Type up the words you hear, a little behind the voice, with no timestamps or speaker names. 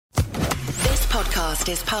podcast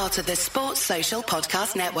is part of the Sports Social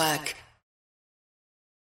Podcast Network.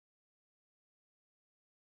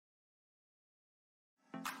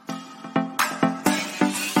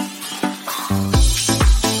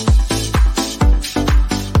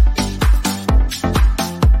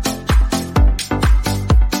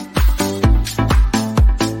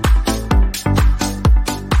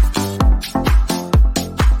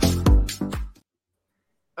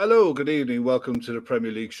 Hello, good evening. Welcome to the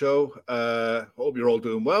Premier League show. Hope you're all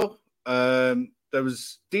doing well. There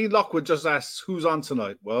was Dean Lockwood just asked who's on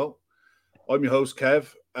tonight. Well, I'm your host,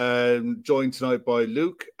 Kev, joined tonight by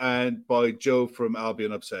Luke and by Joe from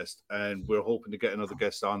Albion Obsessed. And we're hoping to get another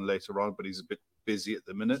guest on later on, but he's a bit busy at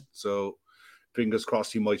the minute. So fingers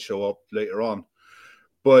crossed he might show up later on.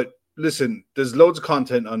 But listen, there's loads of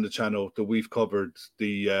content on the channel that we've covered,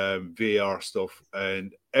 the VAR stuff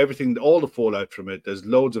and everything, all the fallout from it. There's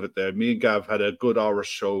loads of it there. Me and Gav had a good hour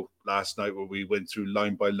show last night where we went through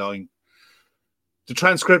line by line the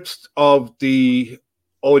transcripts of the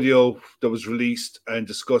audio that was released and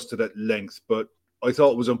discussed it at length. But I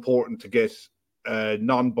thought it was important to get a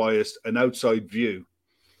non-biased, an outside view,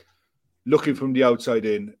 looking from the outside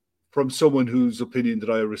in, from someone whose opinion that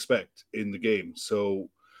I respect in the game. So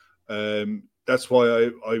that's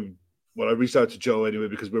why I reached out to Joe anyway,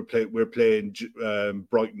 because we're playing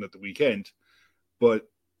Brighton at the weekend, but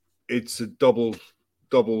it's a double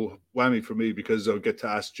whammy for me because I'll get to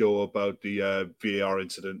ask Joe about the VAR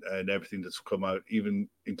incident and everything that's come out, even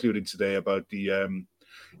including today about the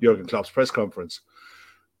Jurgen Klopp's press conference.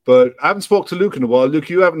 But I haven't spoke to Luke in a while. Luke,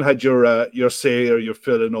 you haven't had your say or your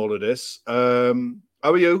fill in all of this. How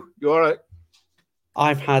are you? You all right?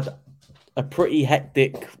 I've had a pretty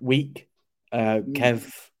hectic week.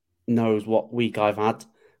 Kev knows what week I've had.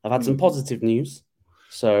 I've had some positive news.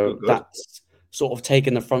 So that's sort of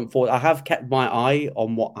taken the front forward. I have kept my eye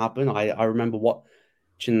on what happened. I remember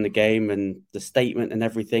watching the game and the statement and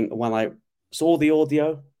everything. When I saw the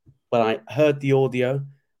audio, when I heard the audio,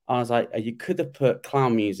 I was like, you could have put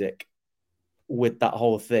clown music with that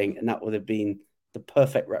whole thing, and that would have been the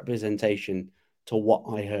perfect representation to what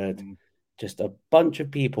I heard. Just a bunch of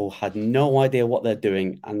people had no idea what they're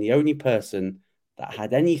doing, and the only person that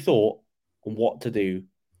had any thought on what to do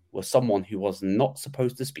was someone who was not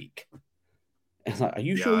supposed to speak. It's like, are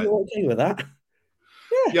you sure you're okay with that?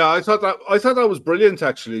 Yeah, I thought that was brilliant.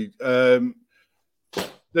 Actually, the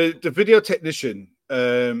video technician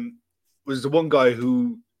was the one guy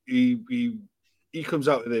who he comes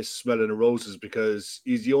out of this smelling of roses because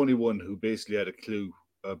he's the only one who basically had a clue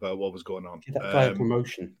about what was going on. Give that guy a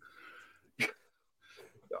promotion.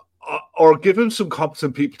 Or give him some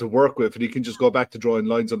competent people to work with, and he can just go back to drawing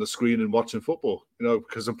lines on the screen and watching football.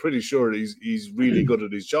 Because I'm pretty sure he's really good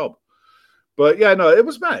at his job. But yeah, no, it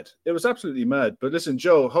was mad. It was absolutely mad. But listen,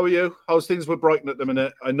 Joe, how are you? How's things with Brighton at the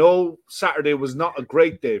minute? I know Saturday was not a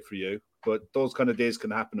great day for you, but those kind of days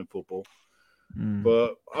can happen in football.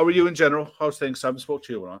 But how are you in general? How's things? I haven't spoke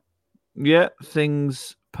to you or not. Yeah,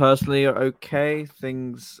 things personally are okay.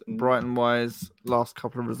 Things Brighton-wise, last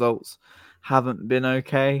couple of results haven't been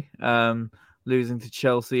okay. Losing to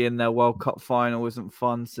Chelsea in their World Cup final isn't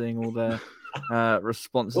fun. Seeing all their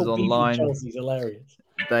responses online, Chelsea's hilarious.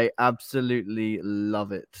 They absolutely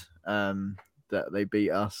love it that they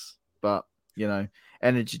beat us. But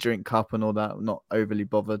energy drink cup and all that, I'm not overly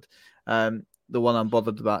bothered. The one I'm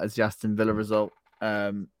bothered about is the Aston Villa result.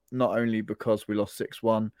 Not only because we lost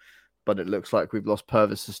 6-1, but it looks like we've lost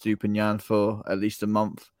Purvis Estupiñán for at least a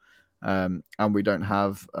month. And we don't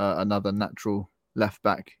have another natural left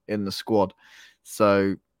back in the squad.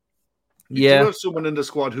 So, you do have someone in the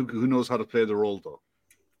squad who knows how to play the role, though.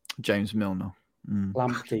 James Milner.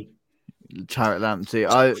 Lamptey. Jarrett Lamptey.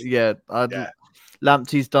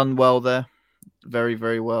 Lamptey's done well there. Very,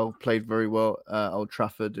 very well. Played very well Old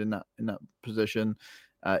Trafford in that position.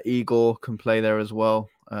 Igor can play there as well.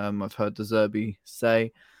 I've heard De Zerbi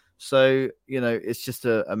say. So, it's just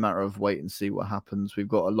a matter of wait and see what happens. We've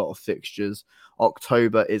got a lot of fixtures.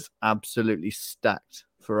 October is absolutely stacked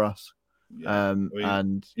for us. Yeah.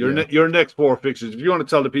 Your next 4 fixtures, if you want to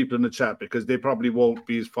tell the people in the chat, because they probably won't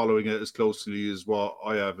be following it as closely as what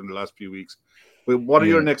I have in the last few weeks. But what are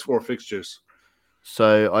your next 4 fixtures?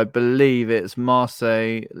 So I believe it's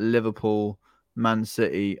Marseille, Liverpool, Man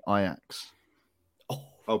City, Ajax.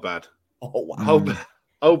 How bad? Oh, wow.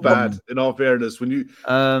 How bad? In all fairness, when you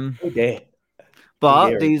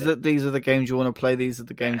But these are the games you want to play. These are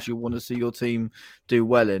the games you want to see your team do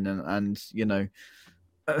well in, and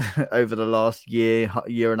over the last year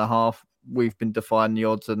and a half, we've been defying the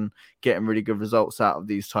odds and getting really good results out of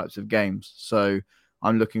these types of games. So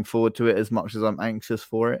I'm looking forward to it as much as I'm anxious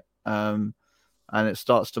for it. And it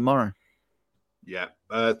starts tomorrow. Yeah.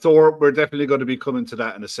 Thor, we're definitely going to be coming to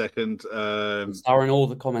that in a second. I'm starring all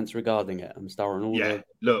the comments regarding it. I'm starring all the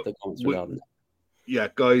comments regarding it. Yeah,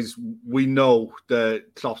 guys, we know that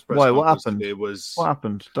Klopp's press Why? What conference happened? today was... What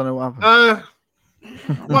happened? Don't know what happened.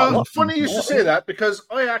 Well, funny you should say that, because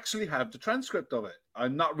I actually have the transcript of it.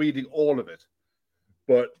 I'm not reading all of it,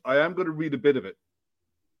 but I am going to read a bit of it,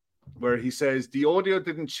 where he says the audio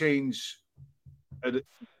didn't change. The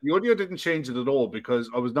audio didn't change it at all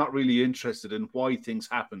because I was not really interested in why things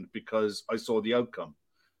happened, because I saw the outcome.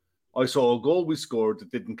 I saw a goal we scored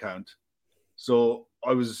that didn't count. So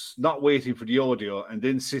I was not waiting for the audio and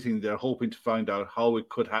then sitting there hoping to find out how it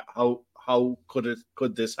could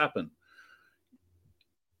could this happen.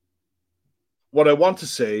 What I want to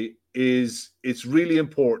say is it's really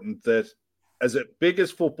important that, as big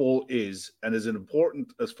as football is and as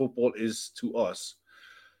important as football is to us,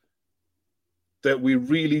 that we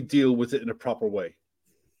really deal with it in a proper way.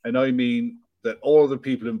 And I mean that all of the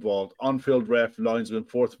people involved, on-field ref, linesman,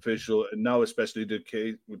 fourth official, and now especially the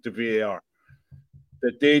case with the VAR,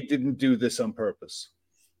 that they didn't do this on purpose.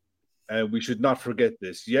 And we should not forget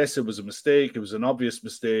this. Yes, it was a mistake. It was an obvious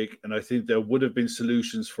mistake. And I think there would have been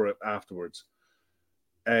solutions for it afterwards.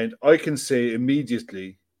 And I can say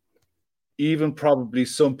immediately, even probably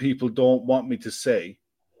some people don't want me to say,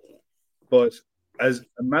 but as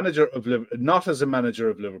a manager of Liverpool, not as a manager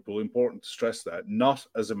of Liverpool, important to stress that, not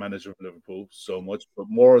as a manager of Liverpool so much, but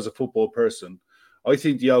more as a football person, I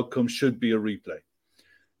think the outcome should be a replay.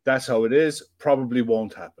 That's how it is. Probably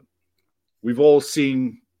won't happen. We've all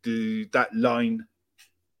seen that line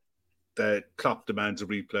that Klopp demands a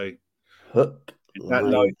replay. Hook, that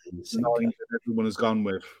line that everyone has gone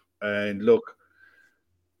with. And look,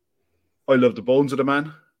 I love the bones of the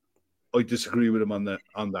man. I disagree with him on that.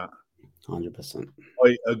 100%.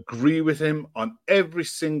 I agree with him on every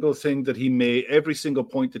single thing that he made, every single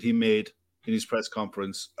point that he made in his press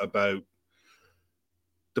conference about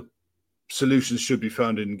the solutions should be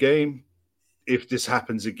found in game. If this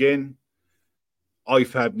happens again,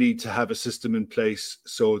 IFAB need to have a system in place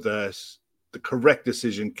so that the correct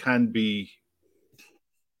decision can be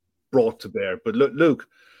brought to bear. But look, Luke,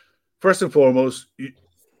 first and foremost,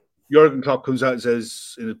 Jurgen Klopp comes out and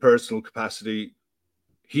says in a personal capacity,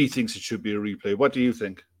 he thinks it should be a replay. What do you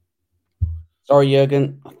think? Sorry,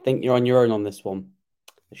 Jurgen. I think you're on your own on this one.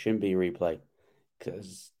 It shouldn't be a replay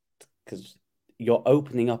because you're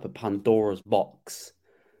opening up a Pandora's box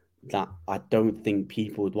that I don't think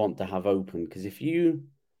people would want to have open. Because I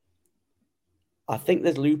think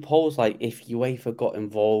there's loopholes. Like if UEFA got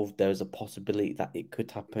involved, there's a possibility that it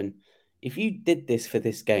could happen. If you did this for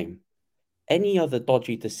this game, any other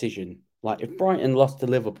dodgy decision, like if Brighton lost to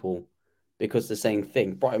Liverpool because the same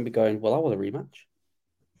thing, Brighton would be going, well, I want a rematch.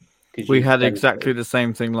 We had exactly the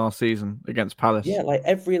same thing last season against Palace. Yeah, like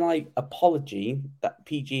every apology that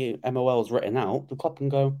PGMOL has written out, the club can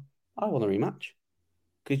go, I want a rematch.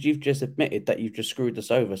 Because you've just admitted that you've just screwed us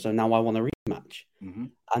over, so now I want a rematch. Mm-hmm.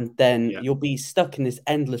 And then you'll be stuck in this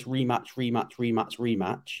endless rematch.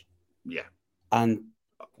 Yeah. And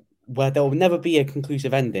where there will never be a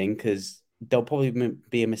conclusive ending, because there'll probably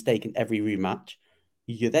be a mistake in every rematch.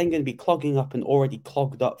 You're then going to be clogging up an already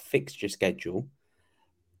clogged up fixture schedule.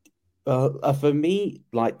 For me,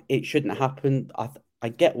 it shouldn't happen. I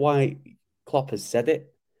get why Klopp has said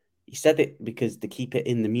it. He said it because to keep it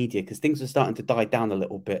in the media, because things are starting to die down a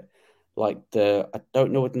little bit. I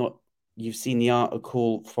don't know if not you've seen the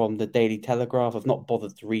article from the Daily Telegraph. I've not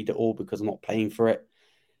bothered to read it all because I'm not paying for it,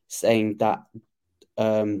 saying that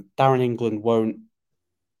Darren England won't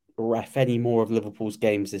ref any more of Liverpool's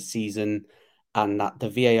games this season, and that the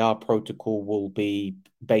VAR protocol will be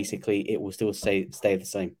basically it will still stay the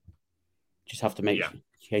same. Just have to make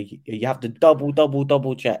sure you have to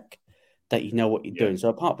double check that you know what you're doing. So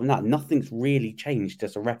apart from that, nothing's really changed.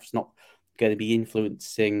 Just a ref's not going to be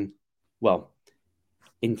influencing. Well,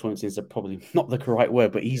 influencing is probably not the correct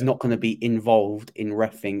word, but he's not going to be involved in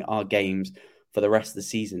reffing our games for the rest of the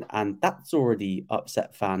season, and that's already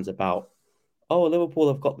upset fans about. Oh, Liverpool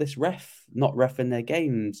have got this ref not reffing their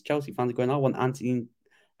games. Chelsea fans are going, I want Anthony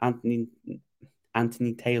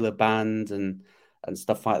Taylor banned and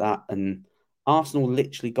stuff like that. And Arsenal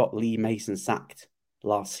literally got Lee Mason sacked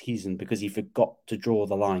last season because he forgot to draw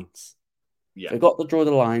the lines. Forgot to draw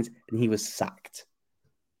the lines and he was sacked.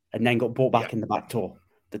 And then got brought back in the back door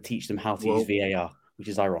to teach them how to use VAR, which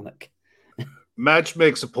is ironic. Madge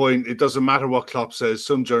makes a point. It doesn't matter what Klopp says.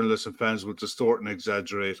 Some journalists and fans will distort and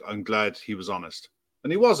exaggerate. I'm glad he was honest.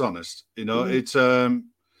 And he was honest. You know, it's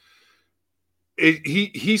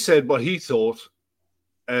he said what he thought,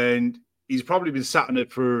 and he's probably been sat on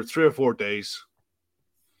it for 3 or 4 days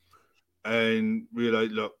and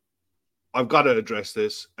realized, look, I've got to address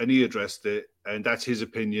this, and he addressed it, and that's his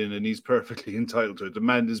opinion, and he's perfectly entitled to it. The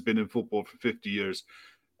man has been in football for 50 years,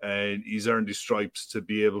 and he's earned his stripes to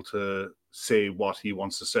be able to say what he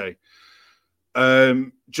wants to say.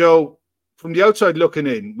 Joe, from the outside looking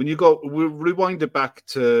in, when you we'll rewind it back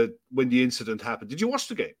to when the incident happened. Did you watch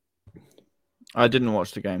the game? I didn't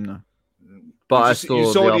watch the game, no. But you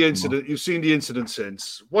saw the aftermath. incident. You've seen the incident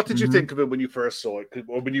since. What did you think of it when you first saw it,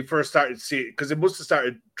 or when you first started to see it? Because it must have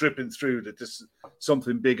started dripping through that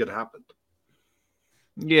something big had happened.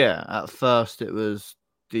 Yeah, at first it was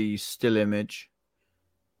the still image,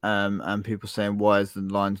 and people saying, "Why has the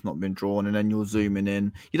lines not been drawn?" And then you're zooming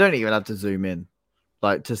in. You don't even have to zoom in,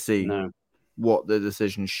 like, to see what the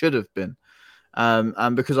decision should have been.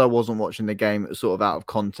 And because I wasn't watching the game, it was sort of out of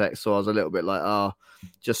context, so I was a little bit like,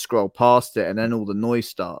 just scroll past it, and then all the noise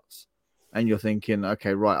starts, and you're thinking,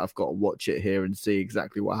 okay, right, I've got to watch it here and see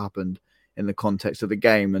exactly what happened in the context of the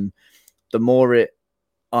game. And the more it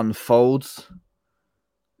unfolds,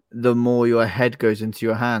 the more your head goes into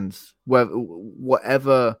your hands.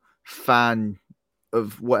 Whatever fan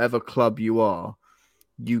of whatever club you are,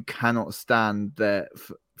 you cannot stand there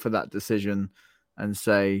for that decision and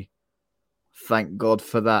say, thank God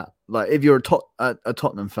for that. Like, if you're a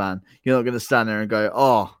Tottenham fan, you're not going to stand there and go,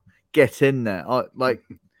 "Oh, get in there."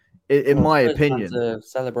 In my opinion, fans are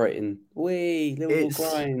celebrating, Liverpool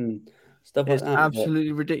grind, stuff like it's that.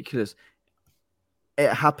 Absolutely ridiculous.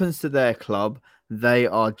 It happens to their club. They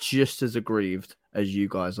are just as aggrieved as you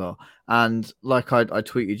guys are. And like I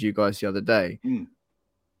tweeted you guys the other day,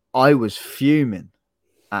 I was fuming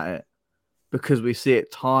at it because we see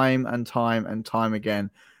it time and time and time again.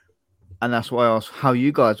 And that's why I asked how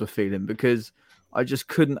you guys were feeling, because I just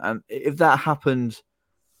couldn't. If that happened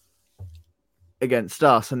against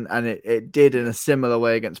us, and it did in a similar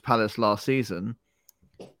way against Palace last season,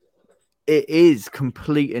 it is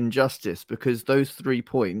complete injustice, because those 3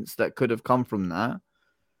 points that could have come from that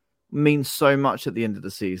mean so much at the end of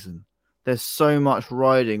the season. There's so much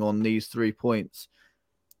riding on these 3 points.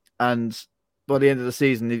 And by the end of the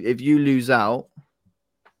season, if you lose out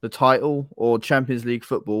the title or Champions League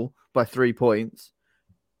football by 3 points,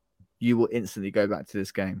 you will instantly go back to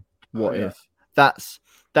this game. What if? That's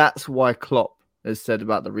why Klopp has said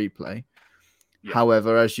about the replay. Yeah.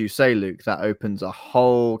 However, as you say, Luke, that opens a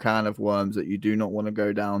whole can of worms that you do not want to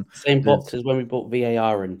go down. Same box as when we bought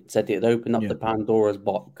VAR and said it opened up the Pandora's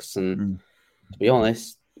box. And to be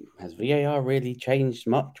honest, has VAR really changed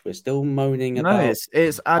much? We're still moaning about.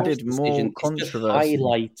 It's added more controversy. It's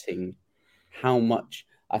just highlighting how much.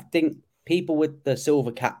 I think people with the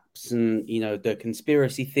silver caps and the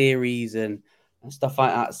conspiracy theories and stuff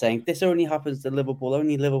like that saying this only happens to Liverpool.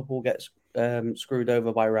 Only Liverpool gets screwed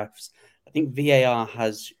over by refs. I think VAR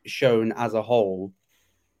has shown as a whole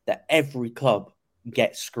that every club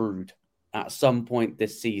gets screwed at some point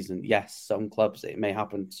this season. Yes, some clubs it may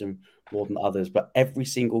happen to more than others, but every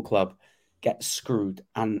single club gets screwed.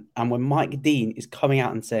 And when Mike Dean is coming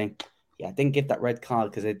out and saying, "Yeah, I didn't give that red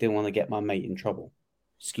card because I didn't want to get my mate in trouble."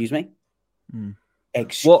 Excuse me?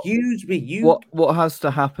 Excuse me. What has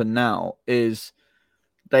to happen now is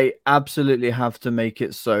they absolutely have to make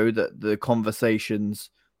it so that the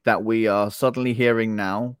conversations that we are suddenly hearing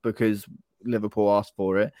now, because Liverpool asked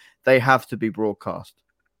for it, they have to be broadcast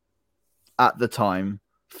at the time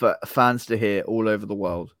for fans to hear all over the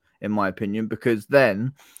world, in my opinion, because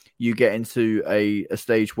then you get into a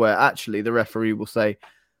stage where actually the referee will say,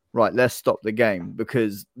 right, let's stop the game,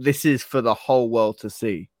 because this is for the whole world to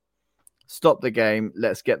see. Stop the game,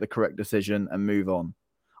 let's get the correct decision and move on.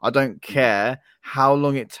 I don't care how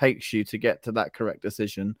long it takes you to get to that correct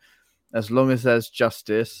decision, as long as there's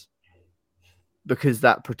justice, because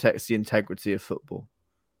that protects the integrity of football.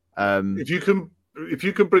 If you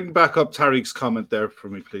can bring back up Tariq's comment there for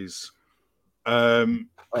me, please.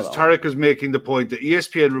 Tariq is making the point that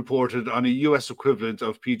ESPN reported on a US equivalent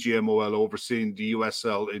of PGMOL overseeing the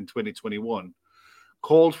USL in 2021,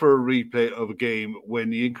 called for a replay of a game when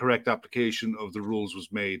the incorrect application of the rules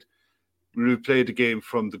was made. We replayed the game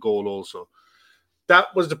from the goal also. That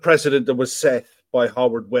was the precedent that was set by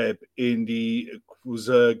Howard Webb in it was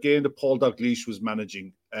a game that Paul Dalglish was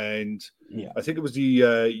managing, and I think it was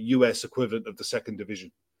the US equivalent of the second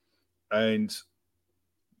division. And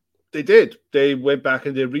they did. They went back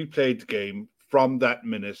and they replayed the game from that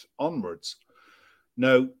minute onwards.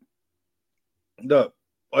 Now, no,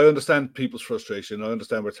 I understand people's frustration. I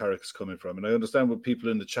understand where Tariq is coming from, and I understand what people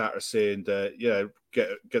in the chat are saying that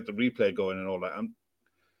get the replay going and all that.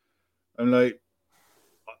 I'm like,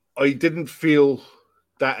 I didn't feel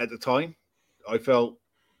that at the time. I felt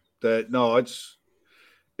that no, it's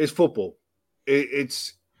football.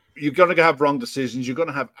 It's you're going to have wrong decisions. You're going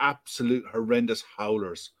to have absolute horrendous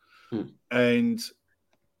howlers. And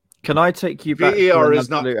can I take you back VAR to an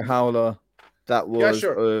is absolute howler that was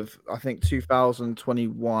sure. of, I think,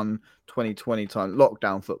 2021, 2020 time,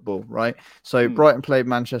 lockdown football, right? So Brighton played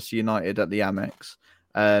Manchester United at the Amex.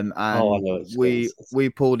 And we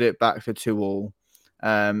pulled it back for 2-2.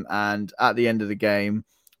 And at the end of the game,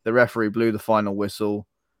 the referee blew the final whistle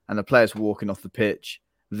and the players were walking off the pitch.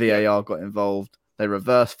 VAR got involved. They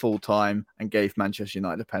reversed full time and gave Manchester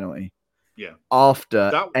United a penalty. Yeah.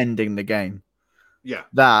 After ending the game. Yeah.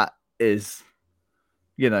 That is,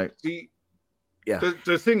 The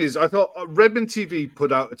thing is, I thought Redmond TV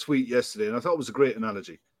put out a tweet yesterday and I thought it was a great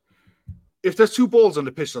analogy. If there's 2 balls on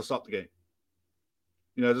the pitch, they'll stop the game.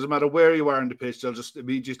 It doesn't matter where you are in the pitch, they'll just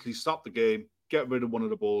immediately stop the game, get rid of one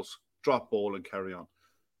of the balls, drop ball, and carry on.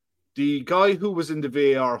 The guy who was in the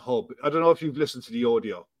VAR hub, I don't know if you've listened to the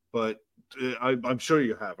audio, but I'm sure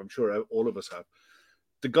you have. I'm sure all of us have.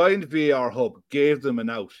 The guy in the VAR hub gave them an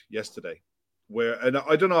out yesterday. And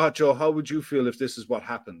I don't know, Joe, how would you feel if this is what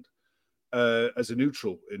happened as a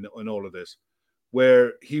neutral in all of this,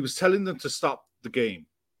 where he was telling them to stop the game.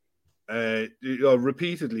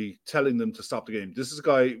 Repeatedly telling them to stop the game. This is a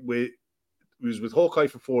guy who was with Hawkeye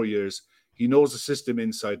for 4 years. He knows the system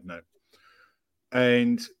inside and out.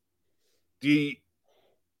 And the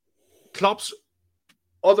Klopp's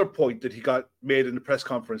other point that he got made in the press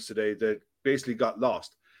conference today that basically got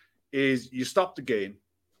lost is you stop the game.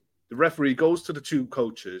 The referee goes to the 2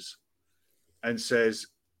 coaches and says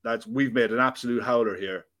that we've made an absolute howler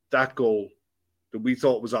here. That goal that we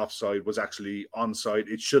thought was offside was actually onside.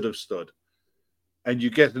 It should have stood. And you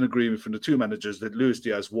get an agreement from the 2 managers that Luis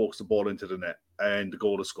Diaz walks the ball into the net and the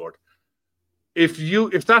goal is scored. If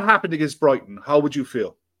that happened against Brighton, how would you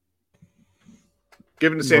feel?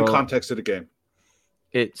 Given the same context of the game.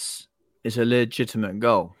 It's a legitimate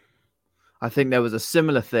goal. I think there was a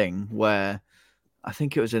similar thing where I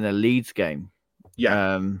think it was in a Leeds game.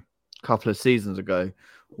 Yeah. A couple of seasons ago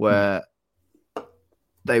where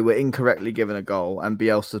they were incorrectly given a goal and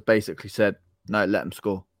Bielsa basically said, no, let them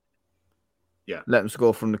score. Yeah. Let them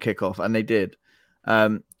score from the kickoff. And they did.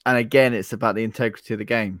 And again, it's about the integrity of the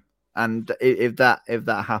game. And if that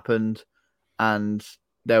happened and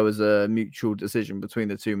there was a mutual decision between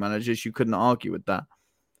the 2 managers, you couldn't argue with that.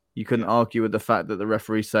 You couldn't argue with the fact that the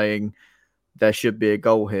referee saying there should be a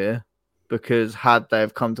goal here, because had they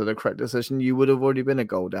have come to the correct decision, you would have already been a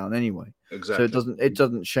goal down anyway. Exactly. So it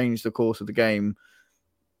doesn't change the course of the game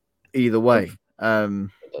either way.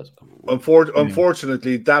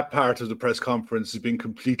 Unfortunately, that part of the press conference has been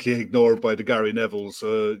completely ignored by the Gary Nevilles,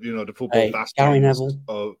 the football bastards. Gary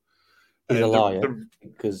Neville is a liar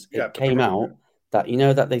because it came out that,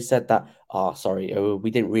 that they said that,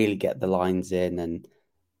 we didn't really get the lines in. And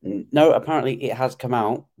no, apparently it has come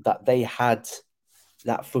out that they had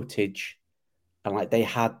that footage and they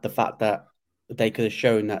had the fact that they could have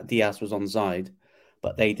shown that Diaz was onside,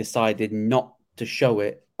 but they decided not to show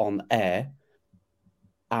it on air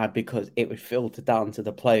because it would filter down to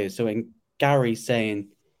the players. So when Gary's saying,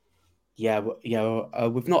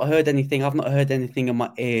 we've not heard anything, I've not heard anything in my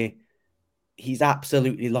ear, he's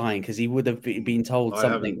absolutely lying because he would have been told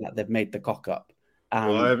something that they've made the cock up.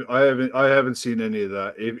 Well, I haven't seen any of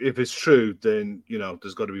that. If it's true, then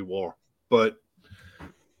there's got to be war. But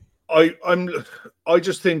I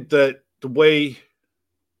just think that the way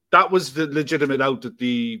that was the legitimate out that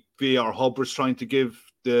the VAR hub was trying to give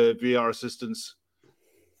the VAR assistants.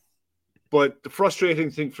 But the frustrating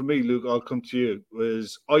thing for me, Luke, I'll come to you,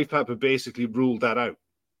 was IFAB have basically ruled that out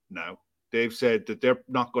now. They've said that they're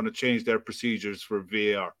not going to change their procedures for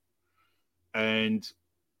VAR. And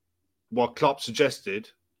what Klopp suggested,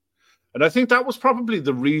 and I think that was probably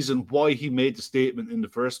the reason why he made the statement in the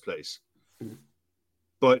first place,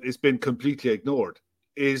 but it's been completely ignored,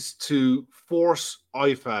 is to force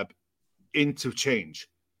IFAB into change.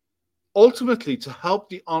 Ultimately, to help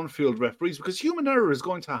the on-field referees, because human error is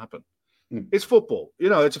going to happen. It's football.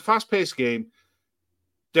 It's a fast-paced game.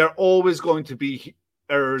 There are always going to be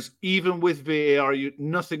errors, even with VAR.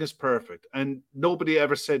 Nothing is perfect, and nobody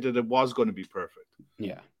ever said that it was going to be perfect.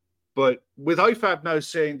 Yeah. But with IFAB now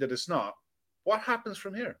saying that it's not, what happens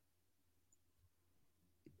from here?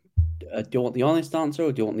 Do you want the honest answer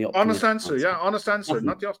or do you want the honest answer? Yeah, honest answer. Nothing.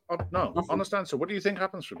 Not the Nothing. honest answer. What do you think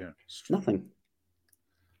happens from here? Nothing.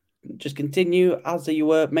 Just continue as you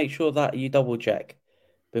were. Make sure that you double check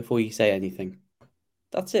before you say anything.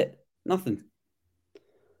 That's it. Nothing.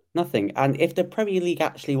 And if the Premier League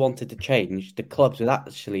actually wanted to change, the clubs would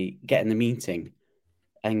actually get in the meeting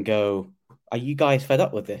and go, are you guys fed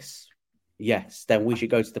up with this? Yes, then we should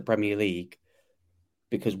go to the Premier League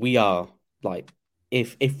because we are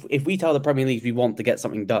if we tell the Premier League we want to get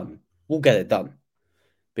something done, we'll get it done,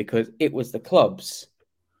 because it was the clubs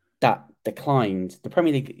that declined. The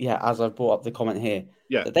Premier League, as I've brought up the comment here,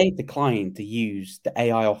 that they declined to use the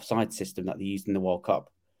AI offside system that they used in the World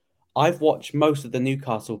Cup. I've watched most of the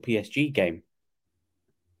Newcastle PSG game.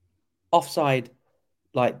 Offside,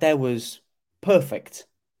 like, there was perfect.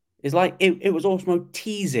 It's like it was almost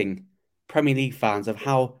teasing Premier League fans of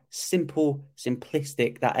how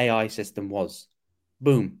simplistic that AI system was.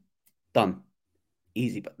 Boom, done,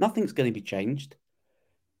 easy. But nothing's going to be changed.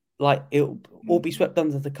 Like, it'll all be swept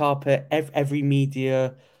under the carpet. Every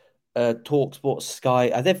media, TalkSport,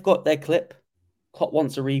 Sky, they've got their clip. Klopp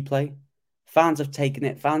wants a replay. Fans have taken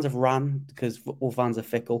it. Fans have ran, because football fans are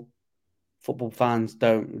fickle. Football fans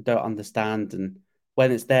don't understand, and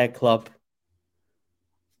when it's their club,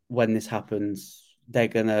 when this happens, they're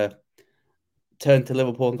gonna turn to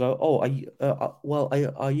Liverpool and go, "Oh,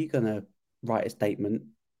 are you gonna write a statement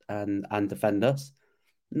and defend us?"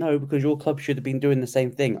 No, because your club should have been doing the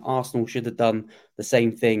same thing. Arsenal should have done the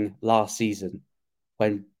same thing last season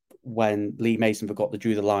when Lee Mason forgot to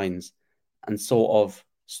draw the lines and sort of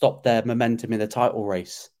stopped their momentum in the title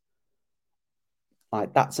race.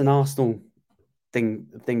 Like, that's an Arsenal thing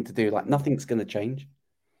to do. Like, nothing's going to change.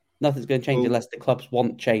 Nothing's going to change unless the clubs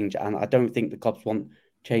want change, and I don't think the clubs want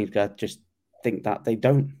change. I just think that they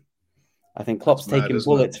don't. I think Klopp's taking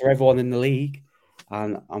bullets for everyone in the league,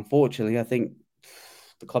 and unfortunately, I think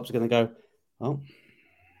the clubs are going to go, "Oh,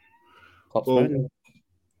 Klopp's going."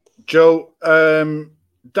 Joe,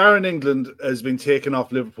 Darren England has been taken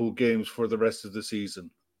off Liverpool games for the rest of the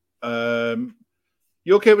season.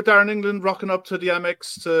 You okay with Darren England rocking up to the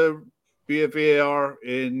Amex to be a VAR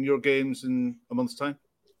in your games in a month's time?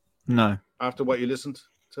 No. After what you listened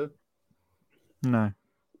to? No.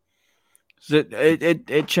 So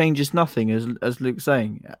it changes nothing, as Luke's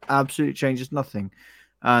saying. It absolutely changes nothing.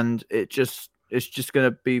 And it's just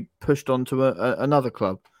going to be pushed onto another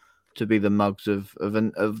club to be the mugs of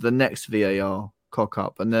the next VAR cock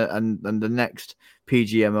up and the next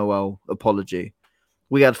PGMOL apology.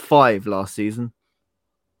 We had 5 last season.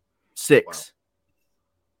 6. Wow.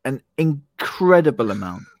 An incredible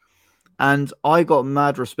amount. And I got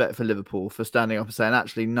mad respect for Liverpool for standing up and saying,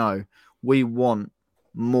 actually, no, we want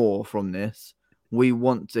more from this. We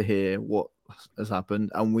want to hear what has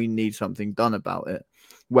happened and we need something done about it.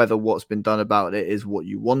 Whether what's been done about it is what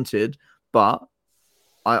you wanted, but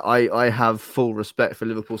I have full respect for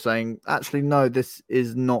Liverpool saying, actually, no, this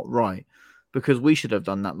is not right, because we should have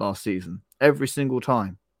done that last season every single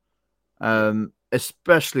time,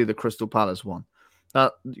 especially the Crystal Palace one.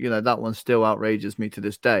 That one still outrages me to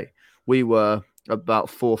this day. We were about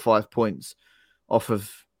 4 or 5 points off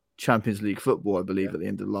of Champions League football, I believe, at the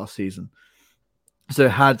end of last season. So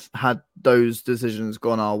had those decisions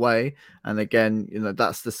gone our way, and again,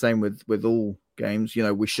 that's the same with all games.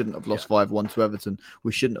 We shouldn't have lost 5-1 to Everton.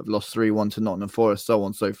 We shouldn't have lost 3-1 to Nottingham Forest, so on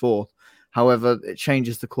and so forth. However, it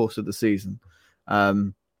changes the course of the season.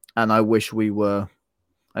 And I wish we were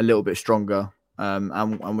a little bit stronger,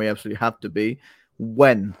 and we absolutely have to be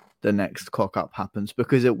when the next cock-up happens,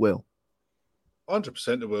 because it will.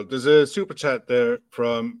 100% it will. There's a super chat there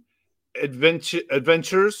from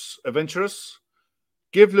Adventurous.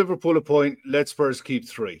 Give Liverpool a point. Let Spurs keep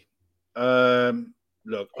 3.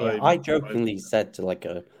 Look, I jokingly said to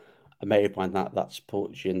a mate of mine that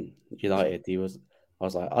supports United, I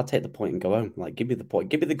was like, I'll take the point and go home. Like, give me the point,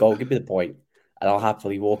 give me the goal, give me the point, and I'll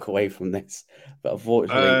happily walk away from this. But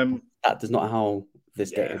unfortunately, that does not how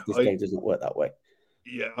this game does not work that way.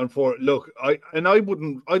 Yeah, look, I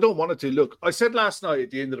don't want it to. Look, I said last night at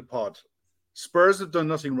the end of the pod, Spurs have done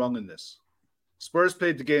nothing wrong in this. Spurs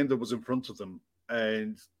played the game that was in front of them,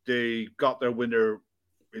 and they got their winner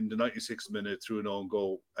in the 96th minute through an own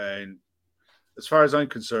goal. And as far as I'm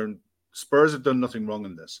concerned, Spurs have done nothing wrong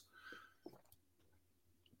in this.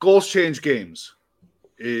 Goals change games.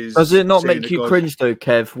 Does it not make you cringe though,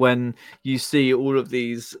 Kev, when you see all of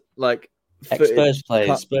these ex-Spurs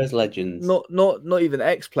players, Spurs legends? Not even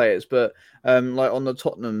ex-players, but on the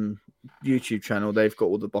Tottenham YouTube channel, they've got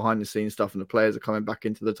all the behind-the-scenes stuff, and the players are coming back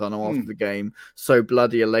into the tunnel after the game, so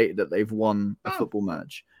bloody elated that they've won a football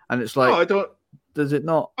match. And it's like, no, I don't. Does it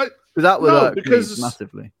not? That would hurt me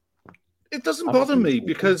massively. It doesn't bother me,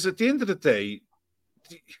 because at the end of the day,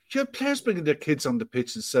 you have players bringing their kids on the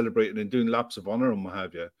pitch and celebrating and doing laps of honour and what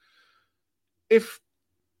have you. If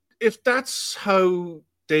that's how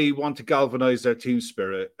they want to galvanise their team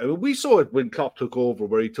spirit, I mean, we saw it when Klopp took over,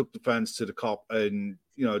 where he took the fans to the Kop and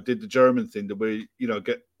did the German thing, the way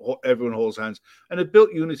get everyone holds hands, and it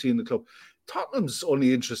built unity in the club. Tottenham's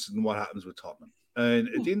only interested in what happens with Tottenham, and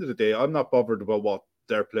at the end of the day, I'm not bothered about what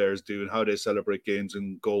their players do and how they celebrate games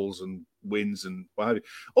and goals and wins and what have you.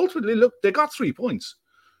 Ultimately, look, they got 3 points.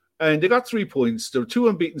 And they got 3 points. There were 2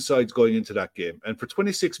 unbeaten sides going into that game. And for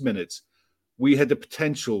 26 minutes, we had the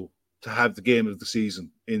potential to have the game of the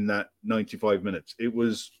season in that 95 minutes. It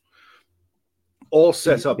was all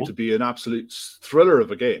set up to be an absolute thriller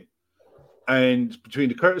of a game. And between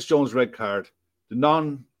the Curtis Jones red card, the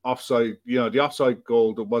non-offside, the offside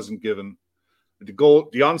goal that wasn't given, the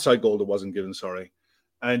onside goal that wasn't given,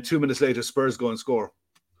 and 2 minutes later, Spurs go and score.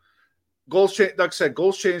 Goals change, like I said,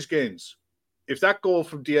 goals change games. If that goal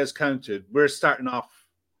from Diaz counted, we're starting off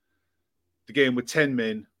the game with 10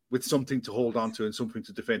 men with something to hold on to and something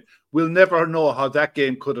to defend. We'll never know how that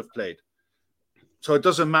game could have played. So it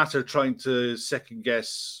doesn't matter trying to second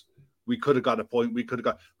guess. We could have got a point. We could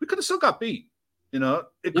have still got beat.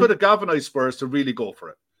 It could have galvanized Spurs to really go for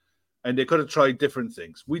it. And they could have tried different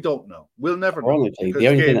things. We don't know. We'll never know. Ironically, the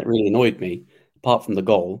only thing that really annoyed me, apart from the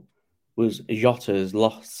goal, was Jota's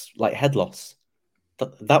head loss.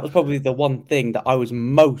 That was probably the one thing that I was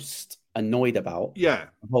most annoyed about. Yeah.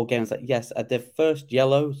 The whole game was like, yes, at their first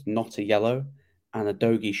yellow, not a yellow, and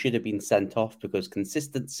Udogie should have been sent off because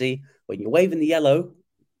consistency, when you're waving the yellow,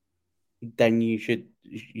 then you should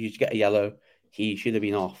get a yellow. He should have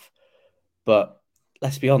been off. But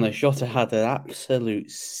let's be honest, Jota had an absolute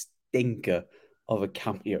stinker of a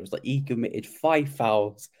camp. It was like he committed 5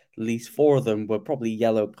 fouls. At least 4 of them were probably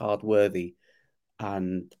yellow card worthy.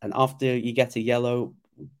 And after you get a yellow,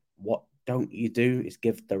 what don't you do is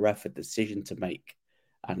give the ref a decision to make.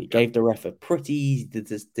 And he gave the ref a pretty easy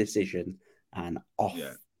decision, and off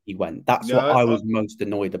he went. That's what I was most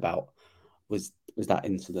annoyed about, was that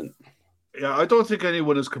incident. Yeah, I don't think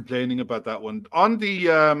anyone is complaining about that one. On the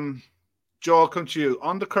Joe, I'll come to you.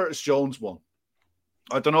 On the Curtis Jones one,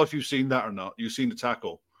 I don't know if you've seen that or not. You've seen the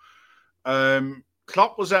tackle.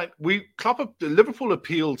 Liverpool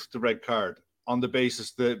appealed the red card on the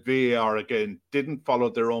basis that VAR, again, didn't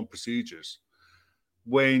follow their own procedures.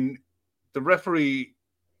 When the referee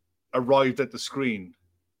arrived at the screen,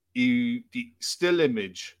 the still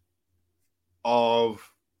image of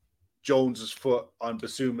Jones's foot on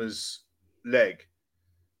Basuma's leg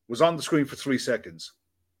was on the screen for 3 seconds.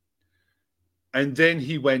 And then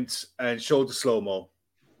he went and showed the slow-mo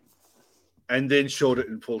and then showed it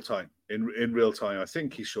in full time, in real time. I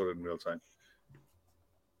think he showed it in real time.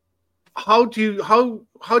 How do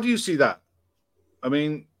you see that? I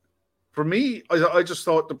mean, for me, I just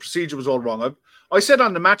thought the procedure was all wrong. I said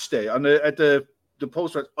on the match day, at the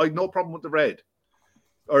post, I had no problem with the red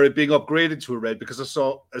or it being upgraded to a red, because I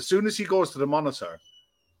saw as soon as he goes to the monitor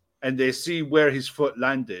and they see where his foot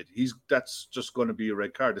landed, that's just going to be a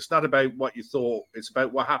red card. It's not about what you thought; it's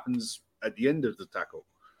about what happens at the end of the tackle.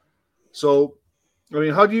 So, I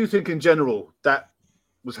mean, how do you think in general that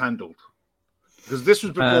was handled? Because this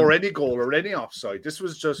was before any goal or any offside. This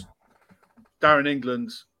was just Darren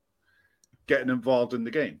England getting involved in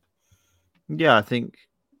the game. Yeah, I think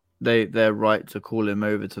they're right to call him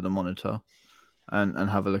over to the monitor and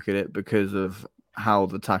have a look at it because of how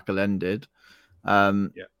the tackle ended.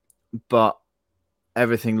 But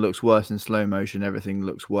everything looks worse in slow motion. Everything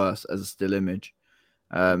looks worse as a still image.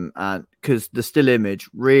 And because the still image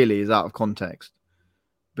really is out of context,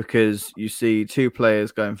 because you see 2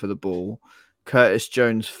 players going for the ball. Curtis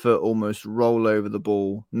Jones' foot almost roll over the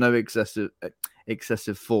ball. No excessive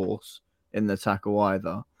force in the tackle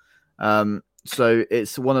either. So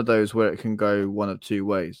it's one of those where it can go one of 2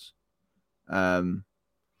 ways. And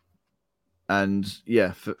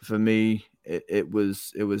yeah, for me, it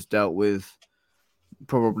was dealt with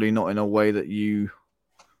probably not in a way that you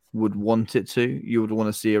would want it to. You would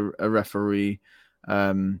want to see a referee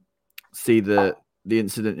see the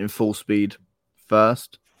incident in full speed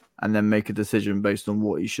first, and then make a decision based on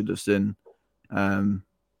what he should have seen during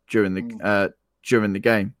the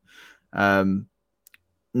game.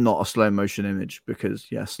 Not a slow motion image, because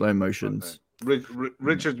slow motions. Okay.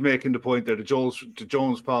 Richard's making the point there. The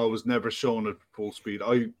Jones foul was never shown at full speed.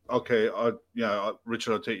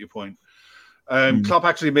 Richard, I'll take your point. Klopp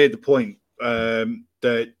actually made the point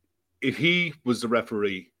that if he was the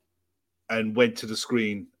referee and went to the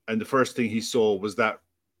screen and the first thing he saw was that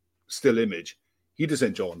still image, he'd have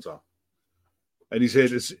sent Jones off. And he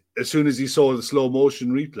said as soon as he saw the slow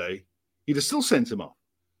motion replay, he'd have still sent him off.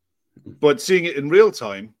 But seeing it in real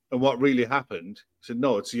time and what really happened, he said,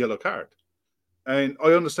 no, it's a yellow card. And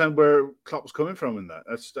I understand where Klopp was coming from in that.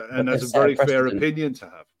 That's a very fair opinion to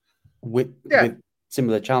have. With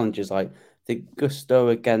similar challenges, like the Gusto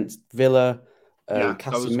against Villa,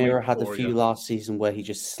 Casemiro had a few last season where he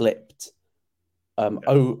just slipped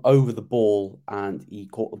over the ball and he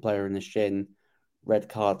caught the player in the shin. red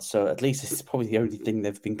card. So at least it's probably the only thing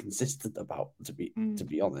they've been consistent about, to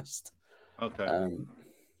be honest. Okay.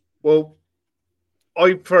 Well,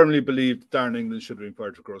 I firmly believe Darren England should be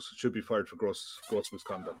fired for gross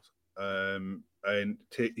misconduct. And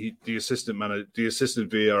the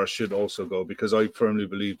assistant VAR should also go, because I firmly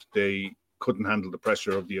believe they couldn't handle the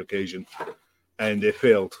pressure of the occasion, and they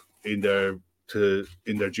failed in their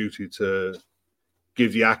duty to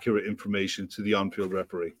give the accurate information to the on-field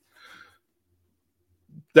referee.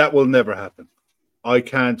 That will never happen. I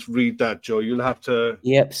can't read that, Joe. You'll have to...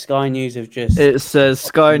 Yep, Sky News have just... It says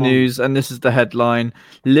Sky News, and this is the headline.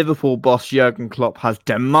 Liverpool boss Jurgen Klopp has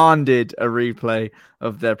demanded a replay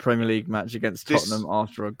of their Premier League match against Tottenham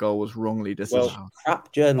after a goal was wrongly disallowed.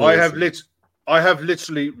 Crap journalism. I have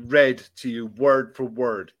literally read to you word for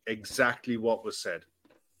word exactly what was said.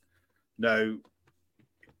 Now,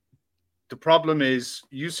 the problem is,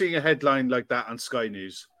 you seeing a headline like that on Sky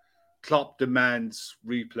News, Klopp demands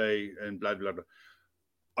replay and blah, blah, blah.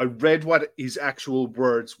 I read what his actual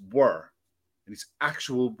words were. And his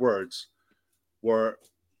actual words were,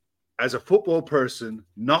 as a football person,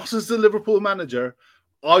 not as the Liverpool manager,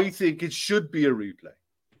 I think it should be a replay.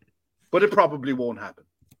 But it probably won't happen.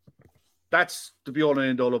 That's the be all and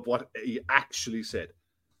end all of what he actually said.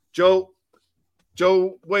 Joe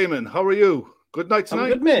Wayman, how are you? Good night tonight. I'm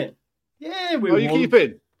good, mate. Yeah, we won. How are you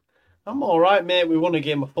keeping? I'm all right, mate. We won a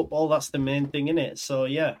game of football. That's the main thing, innit? So,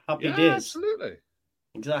 yeah, happy days. Absolutely.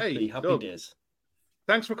 Exactly, happy days.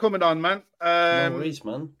 Thanks for coming on, man. No worries,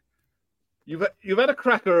 man. You've had a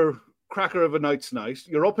cracker of a night tonight.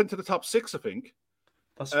 You're up into the top 6, I think.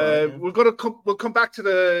 That's right. Yeah. We'll come back to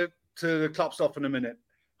the Klopp stuff in a minute.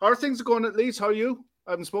 How are things going at Leeds? How are you?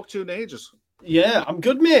 I haven't spoke to you in ages. Yeah, I'm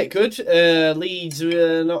good, mate. Good. Leeds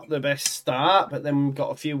were not the best start, but then we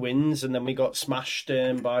got a few wins, and then we got smashed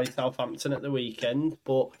by Southampton at the weekend.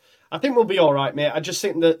 But I think we'll be all right, mate. I just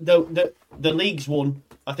think that the league's won.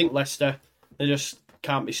 I think Leicester, they just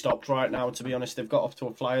can't be stopped right now, to be honest. They've got off to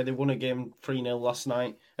a flyer. They won a game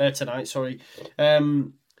 3-0 tonight. Sorry.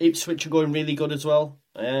 Ipswich are going really good as well.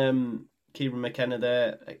 Kieran McKenna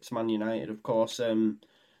there, ex-Man United, of course.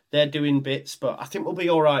 They're doing bits, but I think we'll be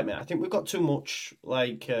all right, mate. I think we've got too much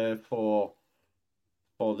for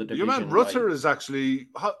the division. Your man Rutter is actually,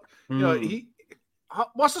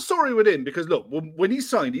 what's the story with him? Because look, when he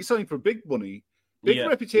signed for big money, big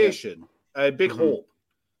reputation, big hope,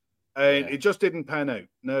 and it just didn't pan out.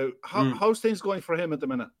 Now, how's things going for him at the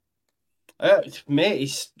minute? Mate,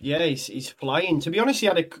 he's flying. To be honest, he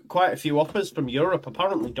had quite a few offers from Europe.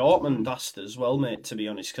 Apparently, Dortmund asked as well, mate, to be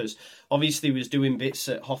honest, because obviously he was doing bits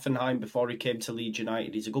at Hoffenheim before he came to Leeds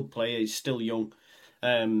United. He's a good player. He's still young.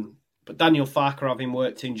 But Daniel Farker, having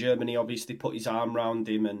worked in Germany, obviously put his arm around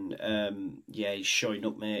him, and he's showing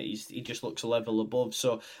up, mate. He just looks a level above.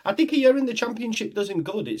 So I think a year in the Championship does him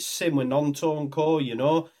good. It's same with Nonto and Co, you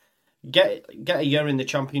know. Get a year in the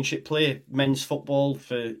Championship, play men's football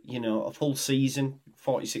for, a full season,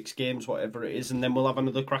 46 games, whatever it is, and then we'll have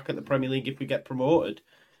another crack at the Premier League if we get promoted.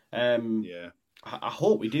 I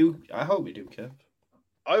hope we do. Kev. I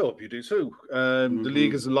hope you do too. The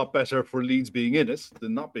league is a lot better for Leeds being in it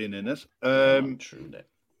than not being in it. True.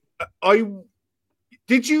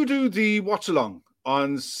 Did you do the watch along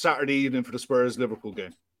on Saturday evening for the Spurs Liverpool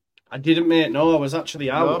game? I didn't, mate. No, I was actually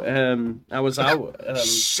out. No? I was out.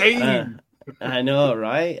 Shame. I know,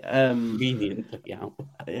 right? Conveniently out.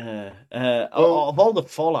 Of all the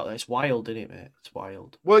fallout, it's wild, isn't it, mate? It's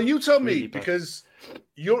wild. Well, you tell me, because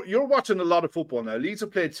you're watching a lot of football now. Leeds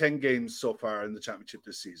have played 10 games so far in the Championship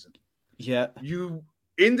this season. Yeah.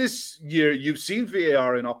 In this year, you've seen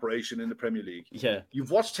VAR in operation in the Premier League. Yeah.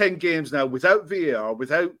 You've watched 10 games now without VAR,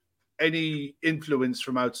 without any influence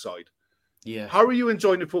from outside. Yeah. How are you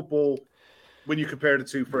enjoying the football when you compare the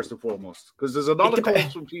two, first and foremost? Because there's a lot of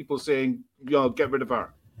calls from people saying, get rid of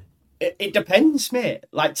VAR. It depends, mate.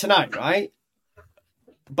 Like tonight, right?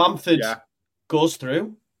 Bamford goes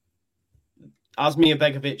through. Asmir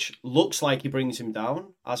Begovic looks like he brings him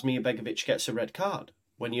down. Asmir Begovic gets a red card.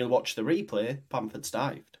 When you watch the replay, Bamford's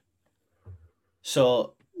dived.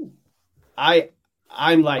 So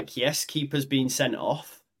I'm like, yes, keeper's been sent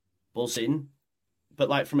off, buzzing. But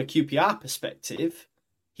like from a QPR perspective,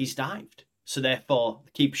 he's dived. So therefore,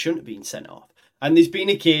 the keeper shouldn't have been sent off. And there's been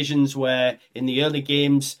occasions where in the early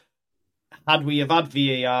games, had we have had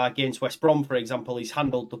VAR against West Brom, for example, he's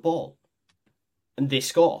handled the ball and they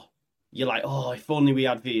score. You're like, oh, if only we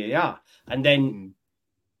had VAR. And then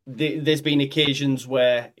there's been occasions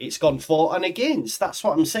where it's gone for and against. That's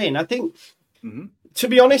what I'm saying. I think, to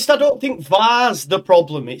be honest, I don't think VAR's the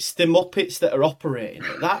problem. It's the Muppets that are operating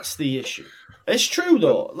it. That's the issue. It's true,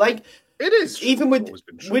 though. Like, It is. Even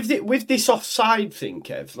with this offside thing,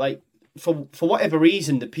 Kev, like for whatever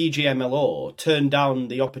reason, the PGMLO turned down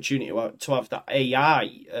the opportunity to have that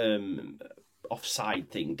AI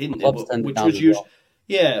offside thing, didn't they? Which was used,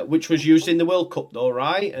 which was used in the World Cup, though,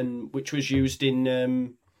 right? And which was used in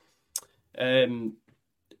the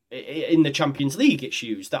Champions League. It's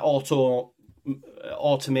used that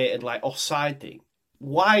automated like offside thing.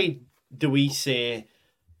 Why do we say,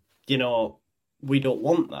 we don't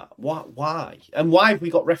want that? Why? And why have we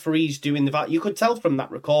got referees doing the VAR? You could tell from that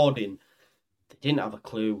recording they didn't have a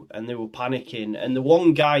clue and they were panicking. And the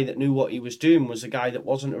one guy that knew what he was doing was a guy that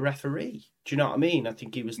wasn't a referee. Do you know what I mean? I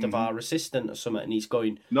think he was the VAR assistant or something, and he's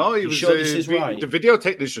going, "No, he was sure this is right?" The video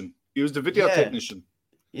technician. He was the video technician.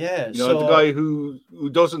 Yeah, the guy who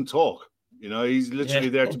doesn't talk. He's literally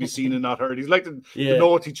there to be seen and not heard. He's like the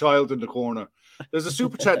naughty child in the corner. There's a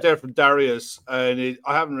super chat there from Darius, and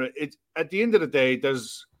I haven't read it. At the end of the day,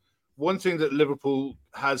 there's one thing that Liverpool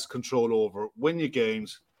has control over: win your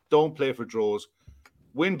games, don't play for draws,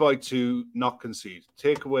 win by 2, not concede.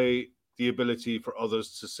 Take away the ability for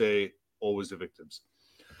others to say always the victims.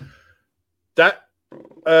 That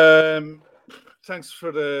thanks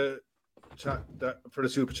for the chat, for the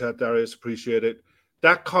super chat, Darius. Appreciate it.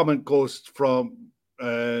 That comment comes from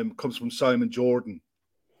Simon Jordan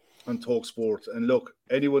on TalkSport. And look,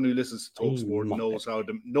 anyone who listens to TalkSport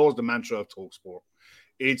knows the mantra of TalkSport.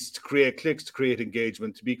 It's to create clicks, to create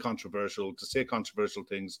engagement, to be controversial, to say controversial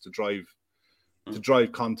things, to drive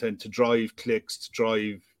content, to drive clicks, to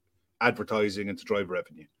drive advertising, and to drive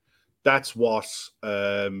revenue. That's what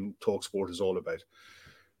TalkSport is all about.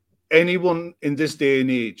 Anyone in this day and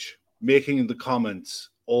age making in the comments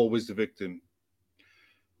always the victim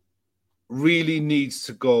really needs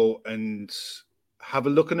to go and have a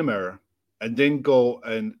look in the mirror and then go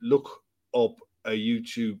and look up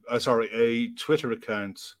a Twitter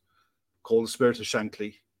account called The Spirit of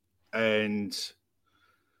Shankly and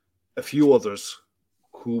a few others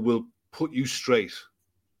who will put you straight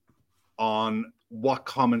on what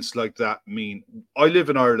comments like that mean. I live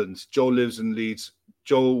in Ireland. Joe lives in Leeds.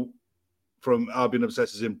 Joe from Albion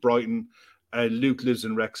Obsessed is in Brighton, and Luke lives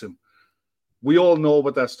in Wrexham. We all know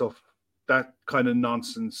what that kind of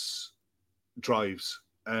nonsense drives,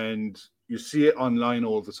 and you see it online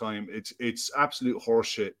all the time. It's absolute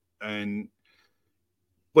horseshit,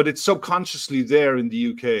 but it's subconsciously there in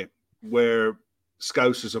the UK, where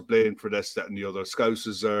Scousers are blamed for this, that, and the other.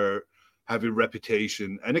 Scousers are having a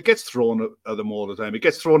reputation, and it gets thrown at them all the time. It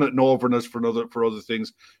gets thrown at Northerners for other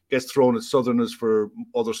things. It gets thrown at Southerners for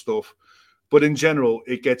other stuff. But in general,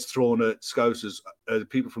 it gets thrown at Scousers,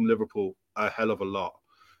 people from Liverpool, a hell of a lot.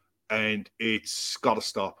 And it's got to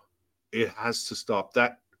stop. It has to stop.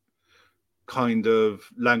 That kind of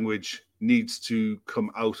language needs to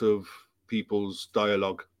come out of people's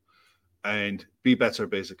dialogue and be better,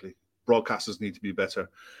 basically. Broadcasters need to be better.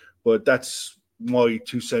 But that's my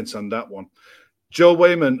 2 cents on that one. Joe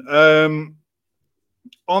Wayman,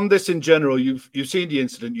 on this in general, you've seen the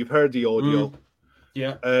incident, you've heard the audio.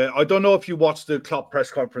 Yeah. I don't know if you watched the Klopp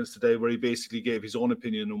press conference today where he basically gave his own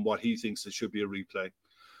opinion on what he thinks it should be a replay.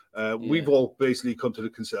 We've all basically come to the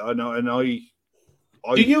concern. I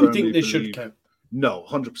do you think they should count? No,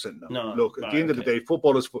 100% no. No. Look, at the end of the day,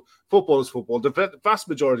 football is football. The vast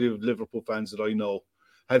majority of Liverpool fans that I know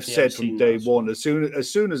have said from day one, as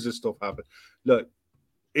soon as this stuff happened, look,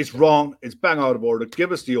 it's wrong. It's bang out of order.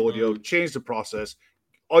 Give us the audio. Change the process.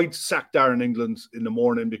 I'd sack Darren England in the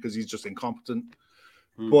morning because he's just incompetent.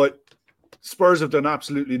 But Spurs have done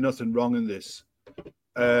absolutely nothing wrong in this,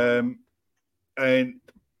 and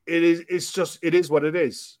it is what it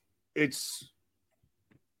is. It's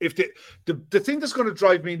if the thing that's going to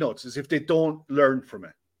drive me nuts is if they don't learn from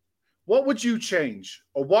it. What would you change,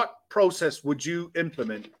 or what process would you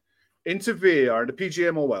implement into VAR, the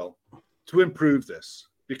PGMOL, to improve this?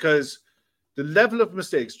 Because the level of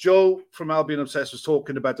mistakes, Joe from Albion Obsessed was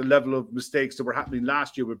talking about the level of mistakes that were happening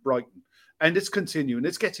last year with Brighton, and it's continuing.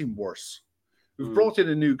 It's getting worse. We've brought in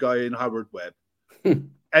a new guy in Howard Webb,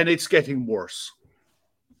 and it's getting worse.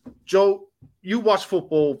 Joe, you watch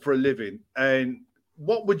football for a living, and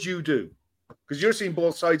what would you do? Because you're seeing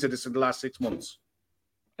both sides of this in the last 6 months.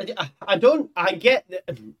 I've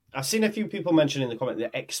seen a few people mention in the comment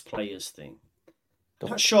the ex-players thing. I'm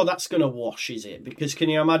not sure that's going to wash, is it? Because can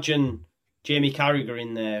you imagine Jamie Carragher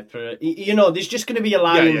in there for, there's just going to be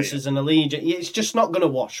alliances and allegiance. It's just not going to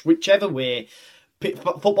wash. Whichever way,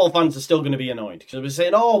 football fans are still going to be annoyed because they're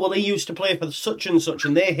saying, "Oh, well, he used to play for such and such,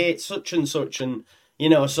 and they hate such and such," and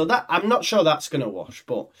so that I'm not sure that's going to wash.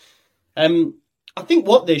 But I think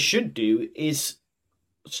what they should do is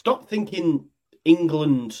stop thinking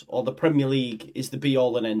England or the Premier League is the be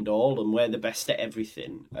all and end all, and we're the best at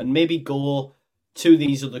everything, and maybe go to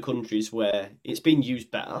these other countries where it's been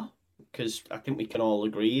used better, because I think we can all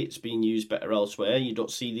agree it's being used better elsewhere. You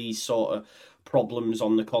don't see these sort of problems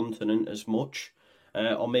on the continent as much,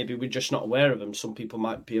 or maybe we're just not aware of them. Some people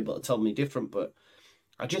might be able to tell me different, but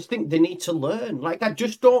I just think they need to learn. Like, I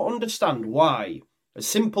just don't understand why. A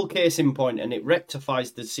simple case in point, and it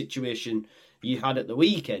rectifies the situation you had at the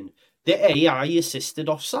weekend. The AI-assisted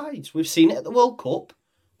offsides. We've seen it at the World Cup.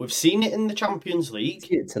 We've seen it in the Champions League.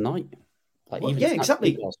 See it tonight. Like, Well, even yeah,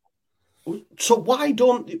 exactly. So why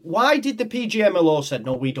did the PGMLO said,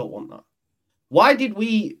 no, we don't want that? Why did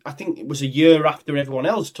we, I think it was a year after everyone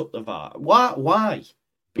else took the VAR. Why?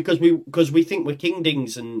 Because we think we're king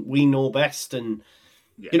dings and we know best. And,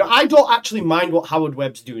 you know, I don't actually mind what Howard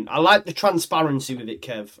Webb's doing. I like the transparency with it,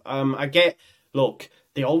 Kev. Look,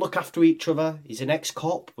 they all look after each other. He's an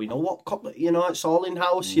ex-cop. We know what cop, you know, it's all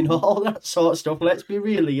in-house, you know, all that sort of stuff. Let's be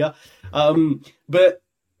real here. But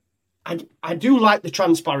I do like the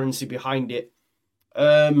transparency behind it.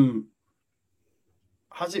 Has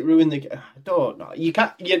it ruined the... I don't know.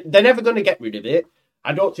 They're never going to get rid of it.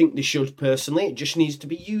 I don't think they should, personally. It just needs to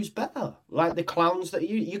be used better. Like the clowns that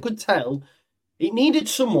you could tell. It needed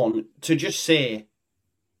someone to just say,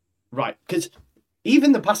 right, because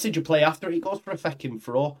even the passage of play after it goes for a fecking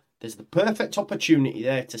throw, there's the perfect opportunity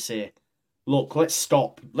there to say, look, let's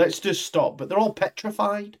stop. Let's just stop. But they're all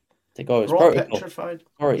petrified. They go, they're all petrified.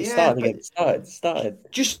 All right, started.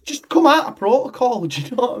 Just come out of protocol. Do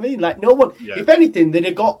you know what I mean? Like, no one, if anything, they'd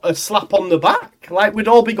have got a slap on the back. Like, we'd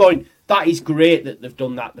all be going, that is great that they've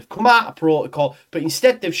done that. They've come out of protocol, but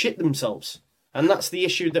instead they've shit themselves. And that's the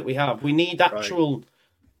issue that we have. We need actual,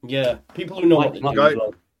 people who know what they're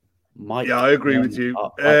doing. I agree with you.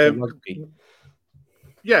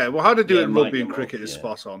 Well, how to do it in rugby and cricket is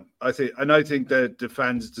spot on. I think that the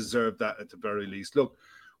fans deserve that at the very least. Look,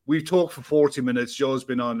 we've talked for 40 minutes. Joe's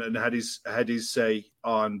been on and had his say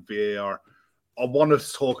on VAR. I want to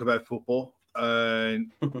talk about football.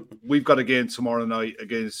 And we've got a game tomorrow night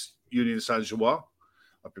against Union Saint-Gilloise.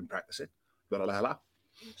 I've been practicing.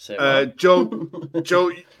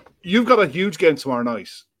 Joe, you've got a huge game tomorrow night.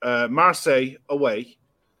 Marseille away.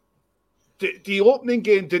 The opening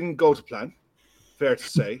game didn't go to plan. Fair to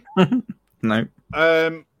say. No.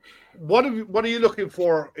 What are you looking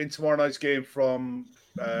for in tomorrow night's game from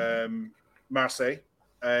Marseille,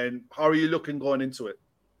 and how are you looking going into it?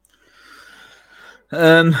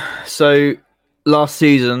 So last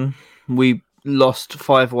season we lost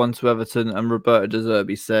 5-1 to Everton, and Roberto De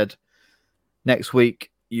Zerbi said, next week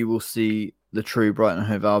you will see the true Brighton and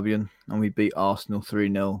Hove Albion, and we beat Arsenal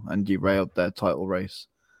 3-0 and derailed their title race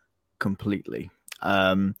completely.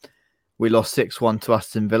 We lost 6-1 to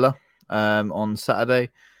Aston Villa on Saturday,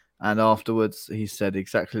 and afterwards he said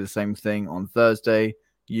exactly the same thing on Thursday.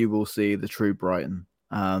 You will see the true Brighton.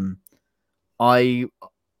 I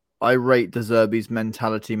rate De Zerbi's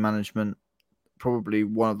mentality management probably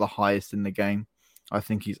one of the highest in the game. I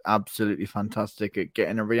think he's absolutely fantastic at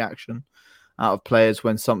getting a reaction out of players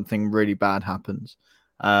when something really bad happens.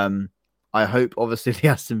 I hope, obviously, the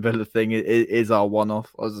Aston Villa thing is our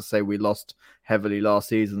one-off. As I say, we lost heavily last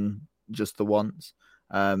season, just the once,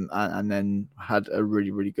 and then had a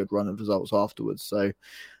really, really good run of results afterwards. So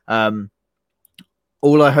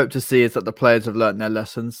all I hope to see is that the players have learnt their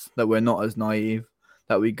lessons, that we're not as naive,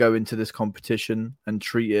 that we go into this competition and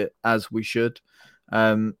treat it as we should.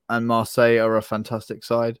 And Marseille are a fantastic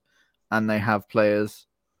side, and they have players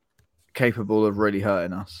capable of really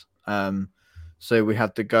hurting us. So we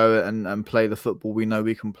have to go and play the football we know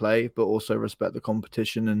we can play, but also respect the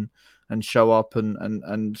competition and show up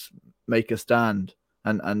and make a stand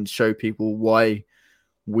and show people why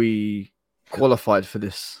we qualified for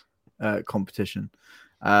this competition.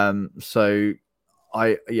 So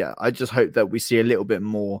I just hope that we see a little bit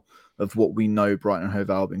more of what we know Brighton and Hove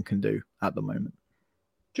Albion can do at the moment.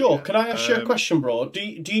 Joe, can I ask you a question, bro? Do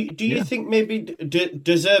you think maybe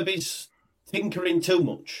De Zerbi's tinkering too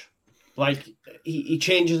much? Like, he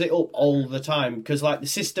changes it up all the time because, like, the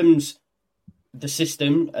system's the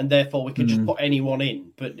system, and therefore we can just put anyone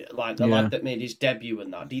in. But, like, the lad that made his debut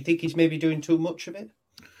and that, do you think he's maybe doing too much of it?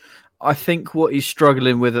 I think what he's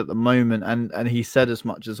struggling with at the moment, and he said as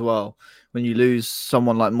much as well, when you lose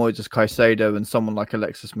someone like Moises Caicedo and someone like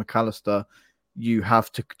Alexis McAllister, you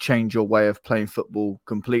have to change your way of playing football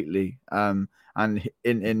completely. And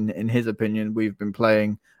in his opinion, we've been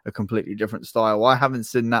playing a completely different style. I haven't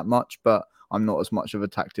seen that much, but I'm not as much of a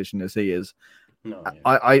tactician as he is. No,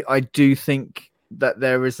 yeah. I do think that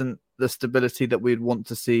there isn't the stability that we'd want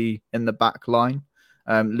to see in the back line.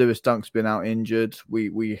 Lewis Dunk's been out injured.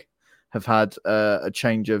 We have had a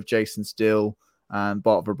change of Jason Steele and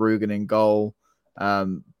Bart Verbruggen in goal.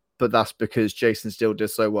 But that's because Jason Steele did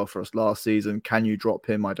so well for us last season. Can you drop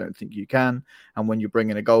him? I don't think you can. And when you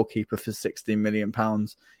bring in a goalkeeper for £16 million,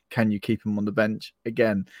 can you keep him on the bench?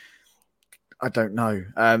 Again, I don't know.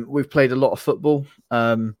 We've played a lot of football.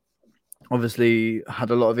 Obviously,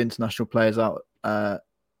 had a lot of international players out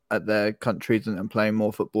at their countries and playing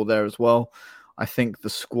more football there as well. I think the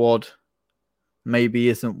squad maybe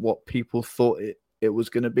isn't what people thought it was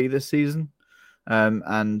going to be this season.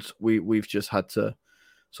 And we've just had to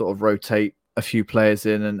sort of rotate a few players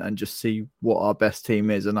in and just see what our best team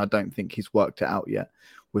is. And I don't think he's worked it out yet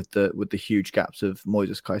with the huge gaps of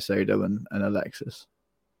Moises Caicedo and Alexis.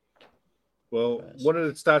 Well, one of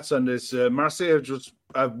the stats on this, Marseille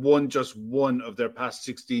have won just one of their past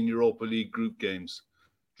 16 Europa League group games,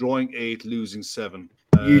 drawing 8, losing 7.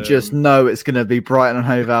 You just know it's going to be Brighton and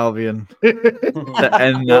Hove Albion to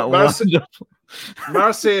end that one.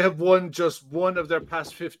 Marseille have won just one of their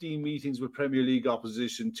past 15 meetings with Premier League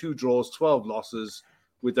opposition, 2 draws, 12 losses,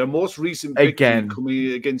 with their most recent victory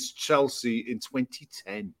coming against Chelsea in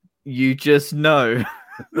 2010. You just know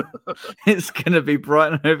it's going to be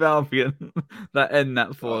Brighton and Hove Albion that end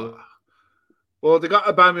that for. Well, they got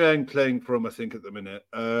Aubameyang playing for them, I think, at the minute.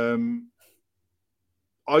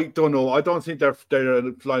 I don't know. I don't think they're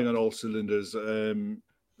flying on all cylinders.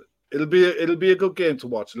 It'll be a good game to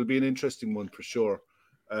watch. It'll be an interesting one for sure.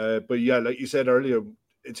 But yeah, like you said earlier,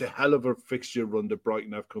 it's a hell of a fixture run that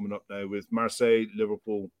Brighton have coming up now with Marseille,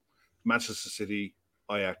 Liverpool, Manchester City,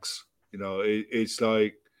 Ajax. You know, it's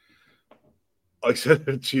like I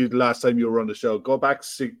said to you the last time you were on the show. Go back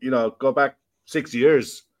 6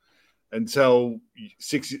 years and tell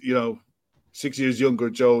 6 years younger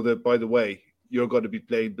Joe that, by the way, you're going to be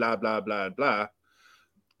playing blah blah blah blah.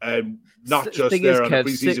 And not just there on a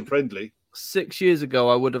preseason friendly. 6 years ago,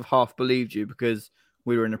 I would have half believed you because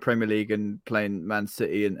we were in the Premier League and playing Man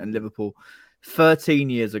City and Liverpool. 13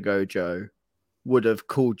 years ago, Joe, would have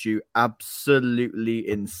called you absolutely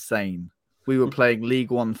insane. We were playing League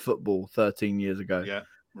One football 13 years ago. Yeah,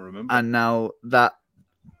 I remember. And now that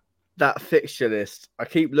fixture list, I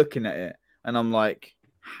keep looking at it and I'm like,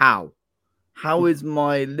 how? How is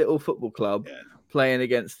my little football club playing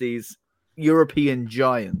against these European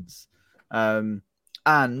giants?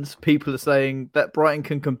 And people are saying that Brighton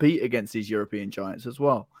can compete against these European giants as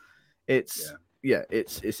well. It's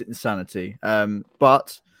insanity.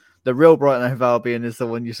 But the real Brighton and Hove Albion is the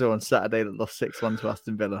one you saw on Saturday that lost 6-1 to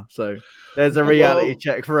Aston Villa. So there's a reality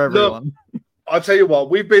check for everyone. Look, I'll tell you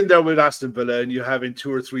what, we've been there with Aston Villa and you having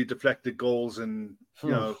 2 or 3 deflected goals and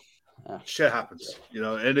shit happens,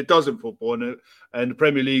 and it does in football, and the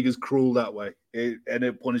Premier League is cruel that way, and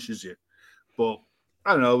it punishes you. But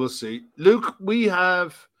I don't know, we'll see. Luke, we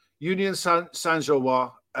have Union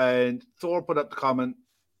Saint-Gilloise, and Thor put up the comment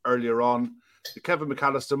earlier on that Kevin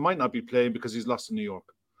McAllister might not be playing because he's lost to New York.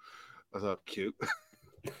 I thought, cute.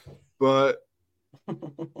 But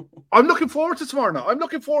I'm looking forward to tomorrow night. I'm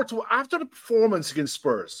looking forward to after the performance against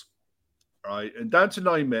Spurs. Right, and down to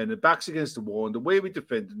 9 men and backs against the wall, and the way we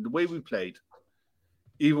defended and the way we played,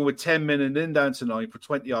 even with 10 men and then down to 9 for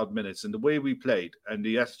 20 odd minutes, and the way we played and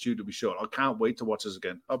the attitude that we showed, I can't wait to watch us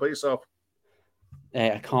again. How about yourself?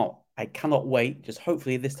 I cannot wait. Just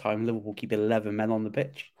hopefully this time Liverpool keep 11 men on the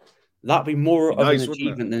pitch. That'd be more of an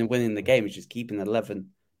achievement than winning the game. Is just keeping 11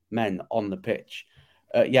 men on the pitch.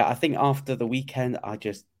 I think after the weekend, I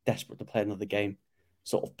just desperate to play another game.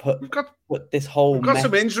 Sort of put this whole. We've got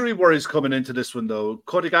some injury worries coming into this one though.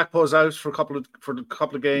 Cody Gakpo's out for a couple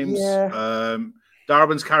of games. Yeah.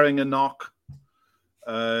 Darwin's carrying a knock.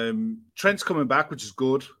 Trent's coming back, which is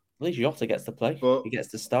good. At least Jota gets to play. But he gets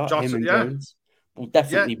to start. Him and Jones will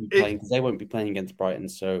definitely be playing because they won't be playing against Brighton.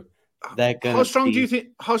 So they're going. How strong do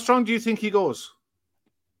you think he goes?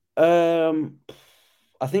 I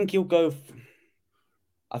think he'll go.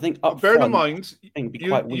 I think bear in mind,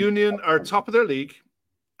 Union are top of their league.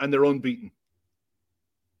 And they're unbeaten.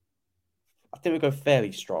 I think we'll go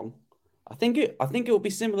fairly strong. I think it will be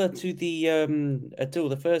similar to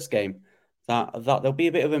the first game. That there'll be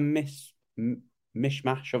a bit of a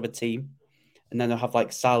mishmash of a team, and then they'll have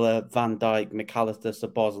like Salah, Van Dijk, McAllister,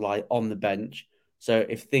 Szoboszlai on the bench. So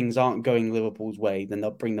if things aren't going Liverpool's way, then they'll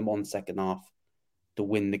bring them on second half to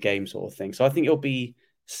win the game, sort of thing. So I think it'll be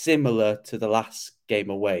similar to the last game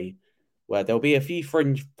away, where there'll be a few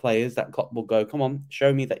fringe players that Klopp will go, come on,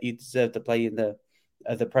 show me that you deserve to play in the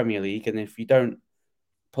Premier League. And if you don't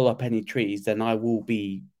pull up any trees, then I will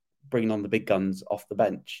be bringing on the big guns off the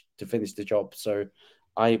bench to finish the job. So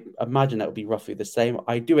I imagine that will be roughly the same.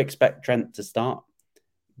 I do expect Trent to start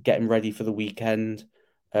getting ready for the weekend.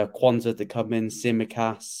 Kwanzaa to come in,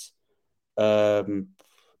 Tsimikas,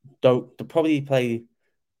 Doak to probably play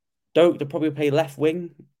left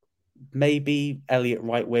wing, maybe Elliott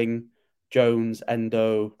right wing, Jones,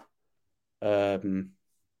 Endo,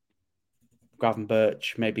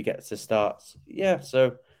 Gravenberch maybe gets the starts. Yeah,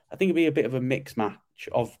 so I think it'd be a bit of a mixed match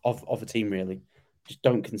of a team, really. Just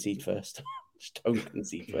don't concede first. Just don't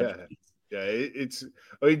concede first. It's.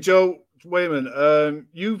 I mean, Joe Wayman,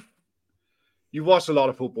 you've watched a lot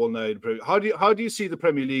of football now. How do you see the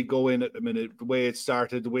Premier League go in at the minute? The way it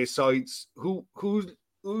started, the way sides. Who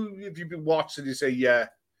have you been watching? You say, yeah,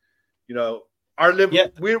 our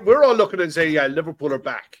Liverpool. Yeah. We're all looking and saying, yeah, Liverpool are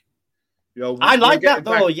back. I like that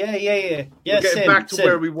though. Back, yeah. We're getting back to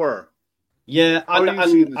where we were. Yeah, how are you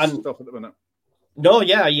seeing this stuff at the minute? No,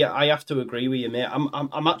 yeah, I have to agree with you, mate.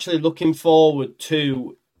 I'm actually looking forward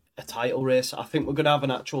to a title race. I think we're going to have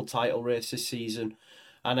an actual title race this season,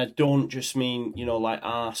 and I don't just mean like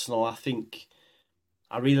Arsenal. I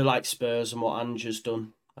really like Spurs and what Ange's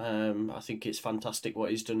done. I think it's fantastic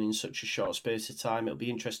what he's done in such a short space of time. It'll be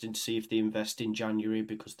interesting to see if they invest in January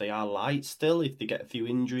because they are light still. If they get a few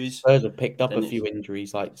injuries, Spurs have picked up a few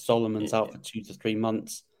injuries. Like Solomon's out for 2 to 3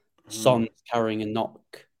 months. Son's carrying a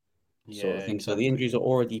knock. Sort of thing. Exactly. So the injuries are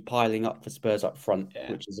already piling up for Spurs up front,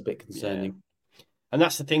 which is a bit concerning. Yeah. And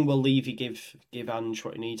that's the thing. Will Levy give Ange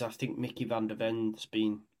what he needs? I think Mickey van der Ven's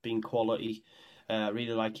been quality.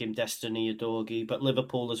 Really like him. Destiny Udogie, but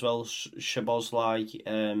Liverpool as well.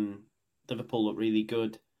 Szoboszlai. Liverpool look really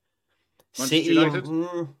good. Manchester United.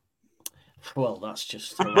 Well, that's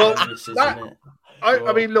just hilarious, isn't it?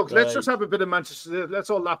 I mean, look. Let's just have a bit of Manchester. Let's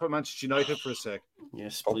all laugh at Manchester United for a sec.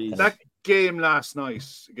 Yes, please. That game last night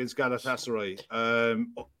against Galatasaray,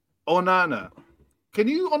 Onana. Can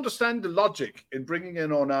you understand the logic in bringing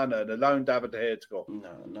in Onana and allowing David De Gea to go?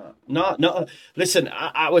 No. Listen,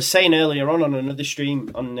 I was saying earlier on another stream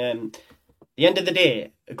on the end of the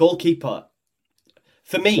day, a goalkeeper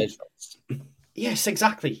for me. Yes,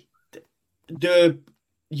 exactly. The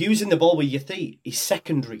using the ball with your feet is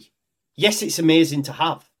secondary. Yes, it's amazing to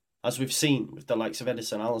have, as we've seen with the likes of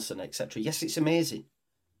Edison, Alisson, etc. Yes, it's amazing.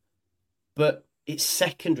 But it's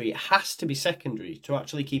secondary. It has to be secondary to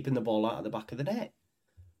actually keeping the ball out of the back of the net.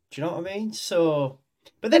 Do you know what I mean? So,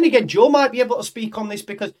 but then again, Joe might be able to speak on this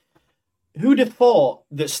because who'd have thought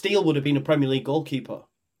that Steele would have been a Premier League goalkeeper?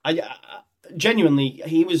 Genuinely,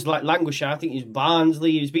 he was like Lancashire. I think he's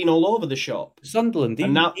Barnsley. He's been all over the shop. Sunderland. He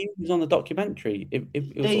was on the documentary. If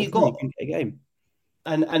it was there you go. He can get a game.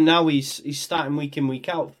 And now he's starting week in, week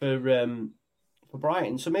out for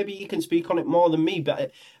Brighton. So maybe he can speak on it more than me.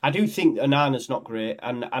 But I do think Onana's not great.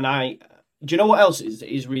 And do you know what else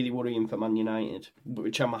is really worrying for Man United,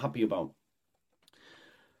 which I'm happy about?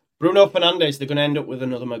 Bruno Fernandes, they're going to end up with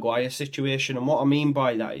another Maguire situation. And what I mean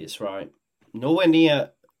by that is, right, nowhere near,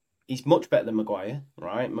 he's much better than Maguire,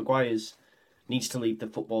 right? Maguire needs to leave the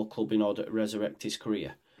football club in order to resurrect his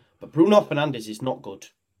career. But Bruno Fernandes is not good.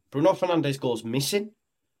 Bruno Fernandes goes missing.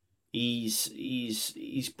 He's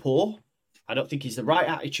poor. I don't think he's the right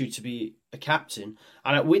attitude to be a captain.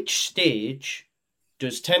 And at which stage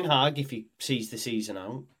does Ten Hag, if he sees the season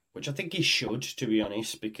out, which I think he should, to be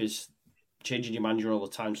honest, because changing your manager all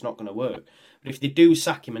the time is not going to work. But if they do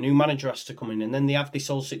sack him, a new manager has to come in, and then they have this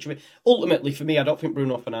whole situation. Ultimately, for me, I don't think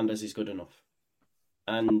Bruno Fernandes is good enough.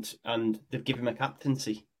 And they've given him a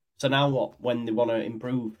captaincy. So now what? When they want to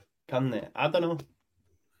improve, can they? I don't know.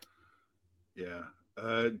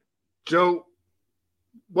 Yeah. Joe,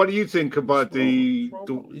 what do you think about the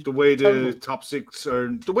way the top six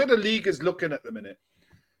or the way the league is looking at the minute?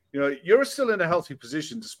 You're still in a healthy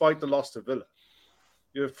position despite the loss to Villa.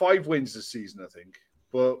 You have 5 wins this season, I think.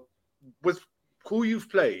 But with who you've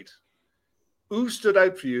played, who stood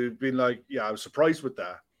out for you being like, yeah, I was surprised with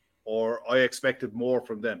that, or I expected more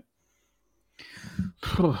from them?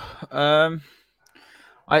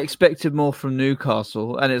 I expected more from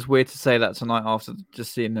Newcastle, and it's weird to say that tonight after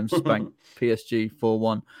just seeing them spank PSG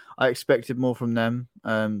 4-1. I expected more from them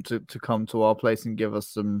to come to our place and give us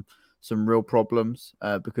some real problems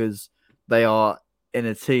because they are in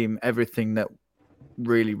a team everything that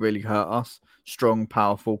really, really hurt us. Strong,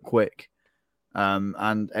 powerful, quick.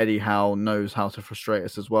 And Eddie Howe knows how to frustrate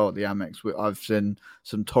us as well at the Amex. I've seen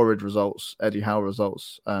some torrid results, Eddie Howe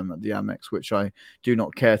results at the Amex, which I do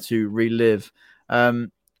not care to relive.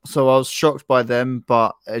 So I was shocked by them,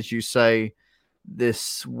 but as you say,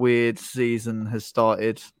 this weird season has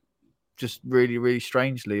started just really, really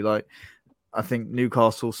strangely. Like, I think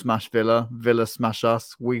Newcastle smashed Villa, Villa smashed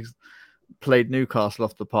us. We played Newcastle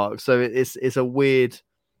off the park. So it's a weird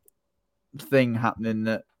thing happening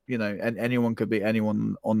that, and anyone could beat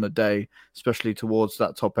anyone on the day, especially towards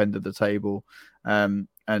that top end of the table.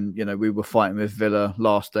 we were fighting with Villa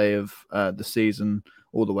last day of the season,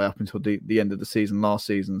 all the way up until the end of the season last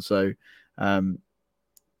season. So they're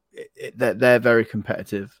very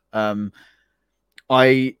competitive. I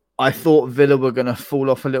thought Villa were going to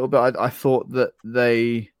fall off a little bit. I thought that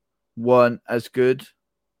they weren't as good,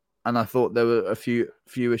 and I thought there were a few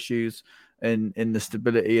issues in the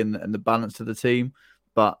stability and the balance of the team,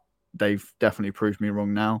 but they've definitely proved me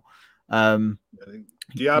wrong now. I think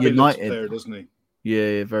Diaby looks a player, doesn't he?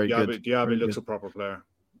 Yeah, very good. Diaby looks a proper player.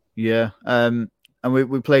 Yeah, and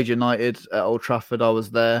we played United at Old Trafford. I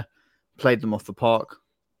was there, played them off the park.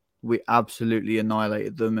 We absolutely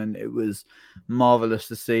annihilated them, and it was marvelous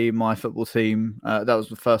to see my football team. That was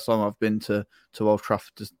the first time I've been to Old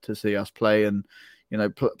Trafford to see us play, and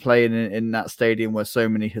playing in that stadium where so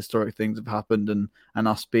many historic things have happened, and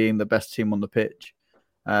us being the best team on the pitch.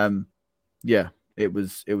 It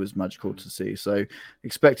was magical to see. So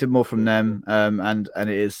expected more from them, and it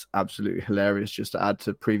is absolutely hilarious, just to add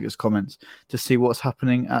to previous comments, to see what's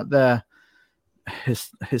happening at their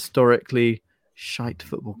historically shite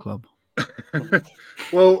football club.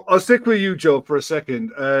 Well, I'll stick with you, Joe, for a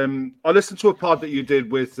second. I listened to a pod that you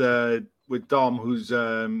did with Dom, who's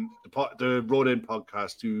the Road In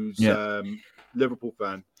podcast, who's Liverpool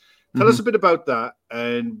fan. Tell us a bit about that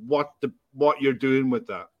and what you're doing with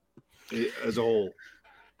that as a whole.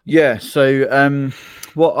 Yeah, so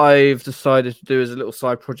what I've decided to do is a little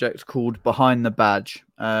side project called Behind the Badge,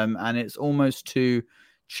 and it's almost to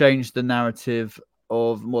change the narrative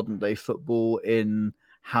of modern day football in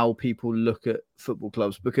how people look at football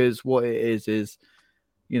clubs, because what it is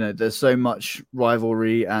there's so much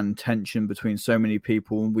rivalry and tension between so many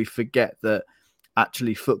people, and we forget that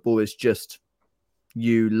actually football is just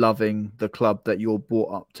you loving the club that you're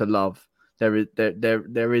brought up to love. There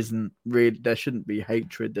isn't really, there shouldn't be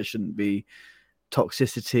hatred, there shouldn't be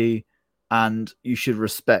toxicity, and you should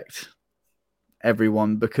respect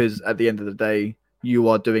everyone, because at the end of the day, you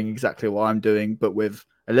are doing exactly what I'm doing, but with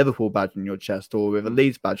a Liverpool badge on your chest or with a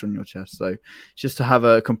Leeds badge on your chest. So just to have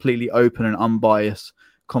a completely open and unbiased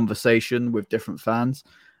conversation with different fans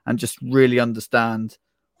and just really understand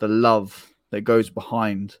the love that goes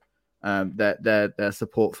behind their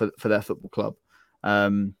support for their football club.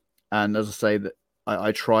 And as I say, that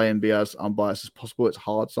I try and be as unbiased as possible. It's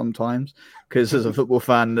hard sometimes because as a football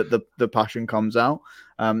fan, that the passion comes out.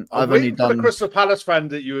 I've only done the Crystal Palace fan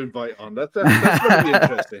that you invite on. That's going to be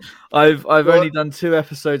interesting. I've only done 2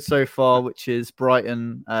 episodes so far, which is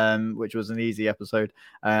Brighton, which was an easy episode,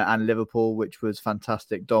 and Liverpool, which was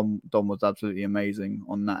fantastic. Dom was absolutely amazing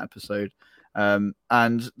on that episode. And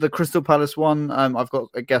the Crystal Palace one, I've got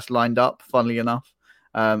a guest lined up, funnily enough,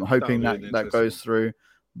 hoping that goes through.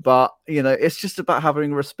 But, it's just about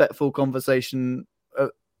having a respectful conversation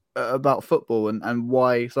about football and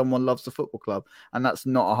why someone loves the football club. And that's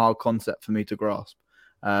not a hard concept for me to grasp.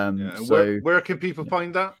 So where can people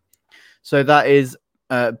find that? So that is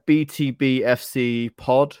BTBFC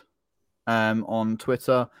Pod on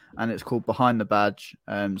Twitter, and it's called Behind the Badge.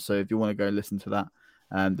 So if you want to go listen to that,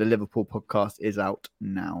 the Liverpool podcast is out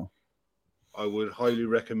now. I would highly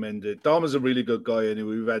recommend it. Dom is a really good guy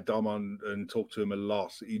anyway. We've had Dom on and talked to him a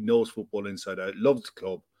lot. He knows football inside out, loves the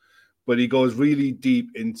club, but he goes really deep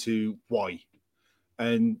into why.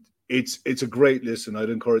 And it's a great listen. I'd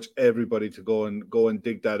encourage everybody to go and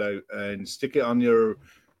dig that out and stick it on your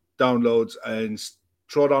downloads and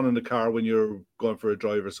throw it on in the car when you're going for a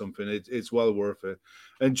drive or something. It's well worth it.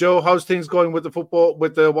 And Joe, how's things going with the football,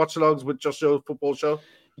 with the watch-alongs with Just Joe Football Show?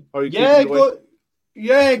 How are you keeping it away?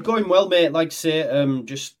 Yeah, going well, mate. Like I say,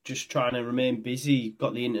 just trying to remain busy.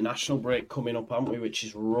 Got the international break coming up, haven't we? Which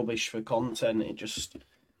is rubbish for content.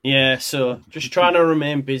 So just trying to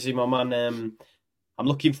remain busy, my man. I'm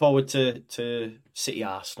looking forward to City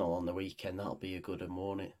Arsenal on the weekend. That'll be a good one,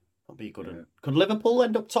 won't it? That'll be a good one. Could Liverpool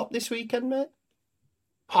end up top this weekend, mate?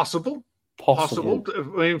 Possible. I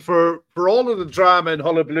mean, for all of the drama and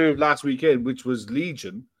hullabaloo of last weekend, which was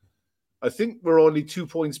Legion, I think we're only 2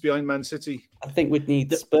 points behind Man City. I think we'd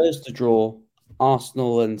need Spurs to draw,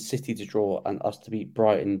 Arsenal and City to draw, and us to beat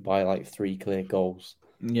Brighton by like 3 clear goals.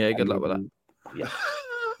 Yeah, good luck with that. Yeah.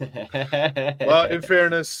 Well, in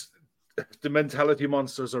fairness, the mentality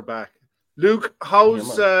monsters are back. Luke,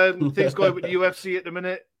 how's things going with the UFC at the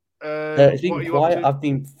minute? It's been quiet. I've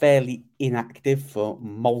been fairly inactive for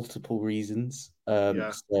multiple reasons.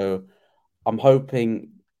 So I'm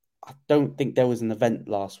hoping. I don't think there was an event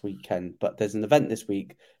last weekend, but there's an event this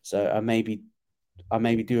week. So I maybe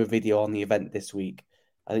do a video on the event this week.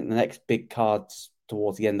 I think the next big card's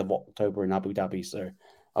towards the end of October in Abu Dhabi. So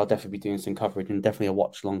I'll definitely be doing some coverage and definitely a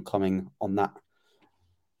watch along coming on that.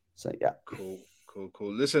 So yeah. Cool.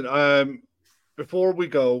 Listen, before we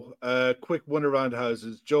go, quick one around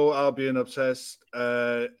houses. Joe Albion obsessed.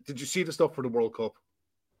 Did you see the stuff for the World Cup?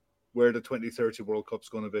 Where the 2030 World Cup's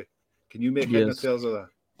going to be? Can you make head and tails of that?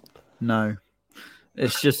 No.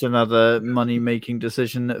 It's just another money-making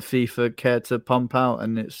decision that FIFA care to pump out,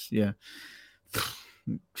 and it's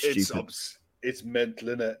stupid. It's mental,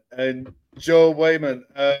 isn't it? And Joe Wayman,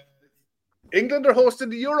 England are hosting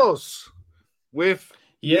the Euros with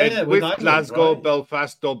Ireland, Glasgow, right?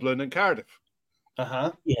 Belfast, Dublin, and Cardiff.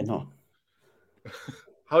 Yeah, no.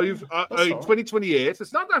 How you've 2028?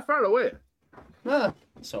 It's not that far away. Nah,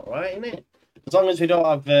 it's all right, isn't it? As long as we don't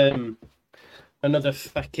have another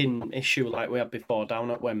fucking issue like we had before down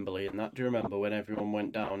at Wembley and that. Do you remember when everyone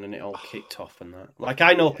went down and it all kicked off and that? Like,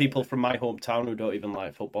 I know people from my hometown who don't even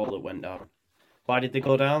like football that went down. Why did they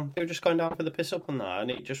go down? They were just going down for the piss up and that, and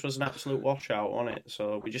it just was an absolute washout on it.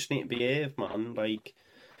 So we just need to behave, man. Like,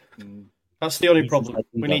 that's the only problem.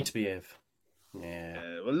 We need to behave.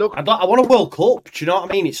 Yeah. Well, look, I want a World Cup. Do you know what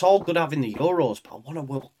I mean? It's all good having the Euros, but I want a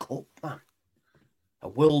World Cup, man. A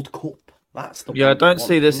World Cup. That's the one. I don't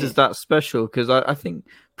see this as that special because I think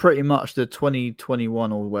pretty much the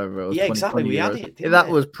 2021 or whatever it was. Yeah, exactly. We had it. That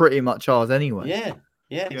was pretty much ours anyway. Yeah,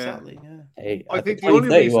 exactly. Yeah. Hey, I think the only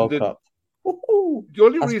reason that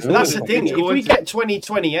That's the thing. If we get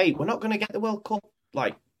 2028, we're not going to get the World Cup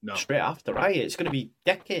straight after, right? It's going to be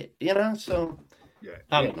decade, So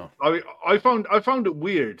I don't know. I found it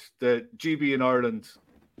weird that GB in Ireland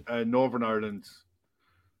and Northern Ireland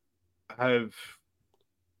have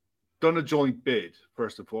done a joint bid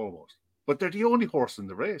first and foremost, but they're the only horse in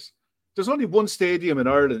the race. There's only one stadium in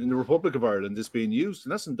Ireland, in the Republic of Ireland, that's being used,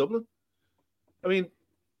 and that's in Dublin. I mean,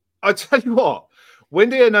 I tell you what, when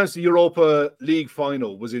they announced the Europa League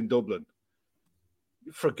final was in Dublin,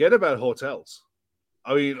 forget about hotels.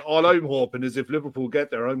 I mean, all I'm hoping is if Liverpool get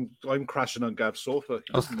there, I'm crashing on Gav's sofa.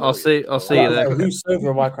 I'll see you there. Whose sofa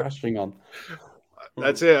am I crashing on?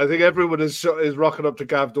 That's it. I think everyone is rocking up to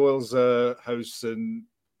Gav Doyle's house, and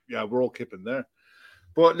we're all kipping there.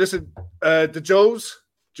 But listen, the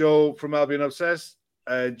Joe from Albion Obsessed,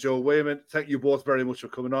 Joe Wayman, thank you both very much for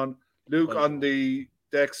coming on. Luke on the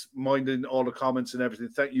decks, minding all the comments and everything.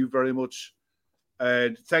 Thank you very much.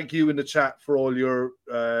 And thank you in the chat for all your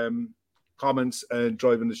comments and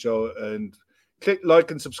driving the show. And click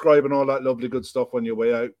like and subscribe and all that lovely good stuff on your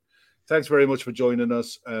way out. Thanks very much for joining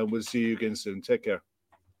us, and we'll see you again soon. Take care.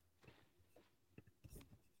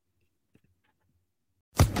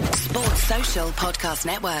 Sports Social Podcast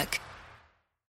Network.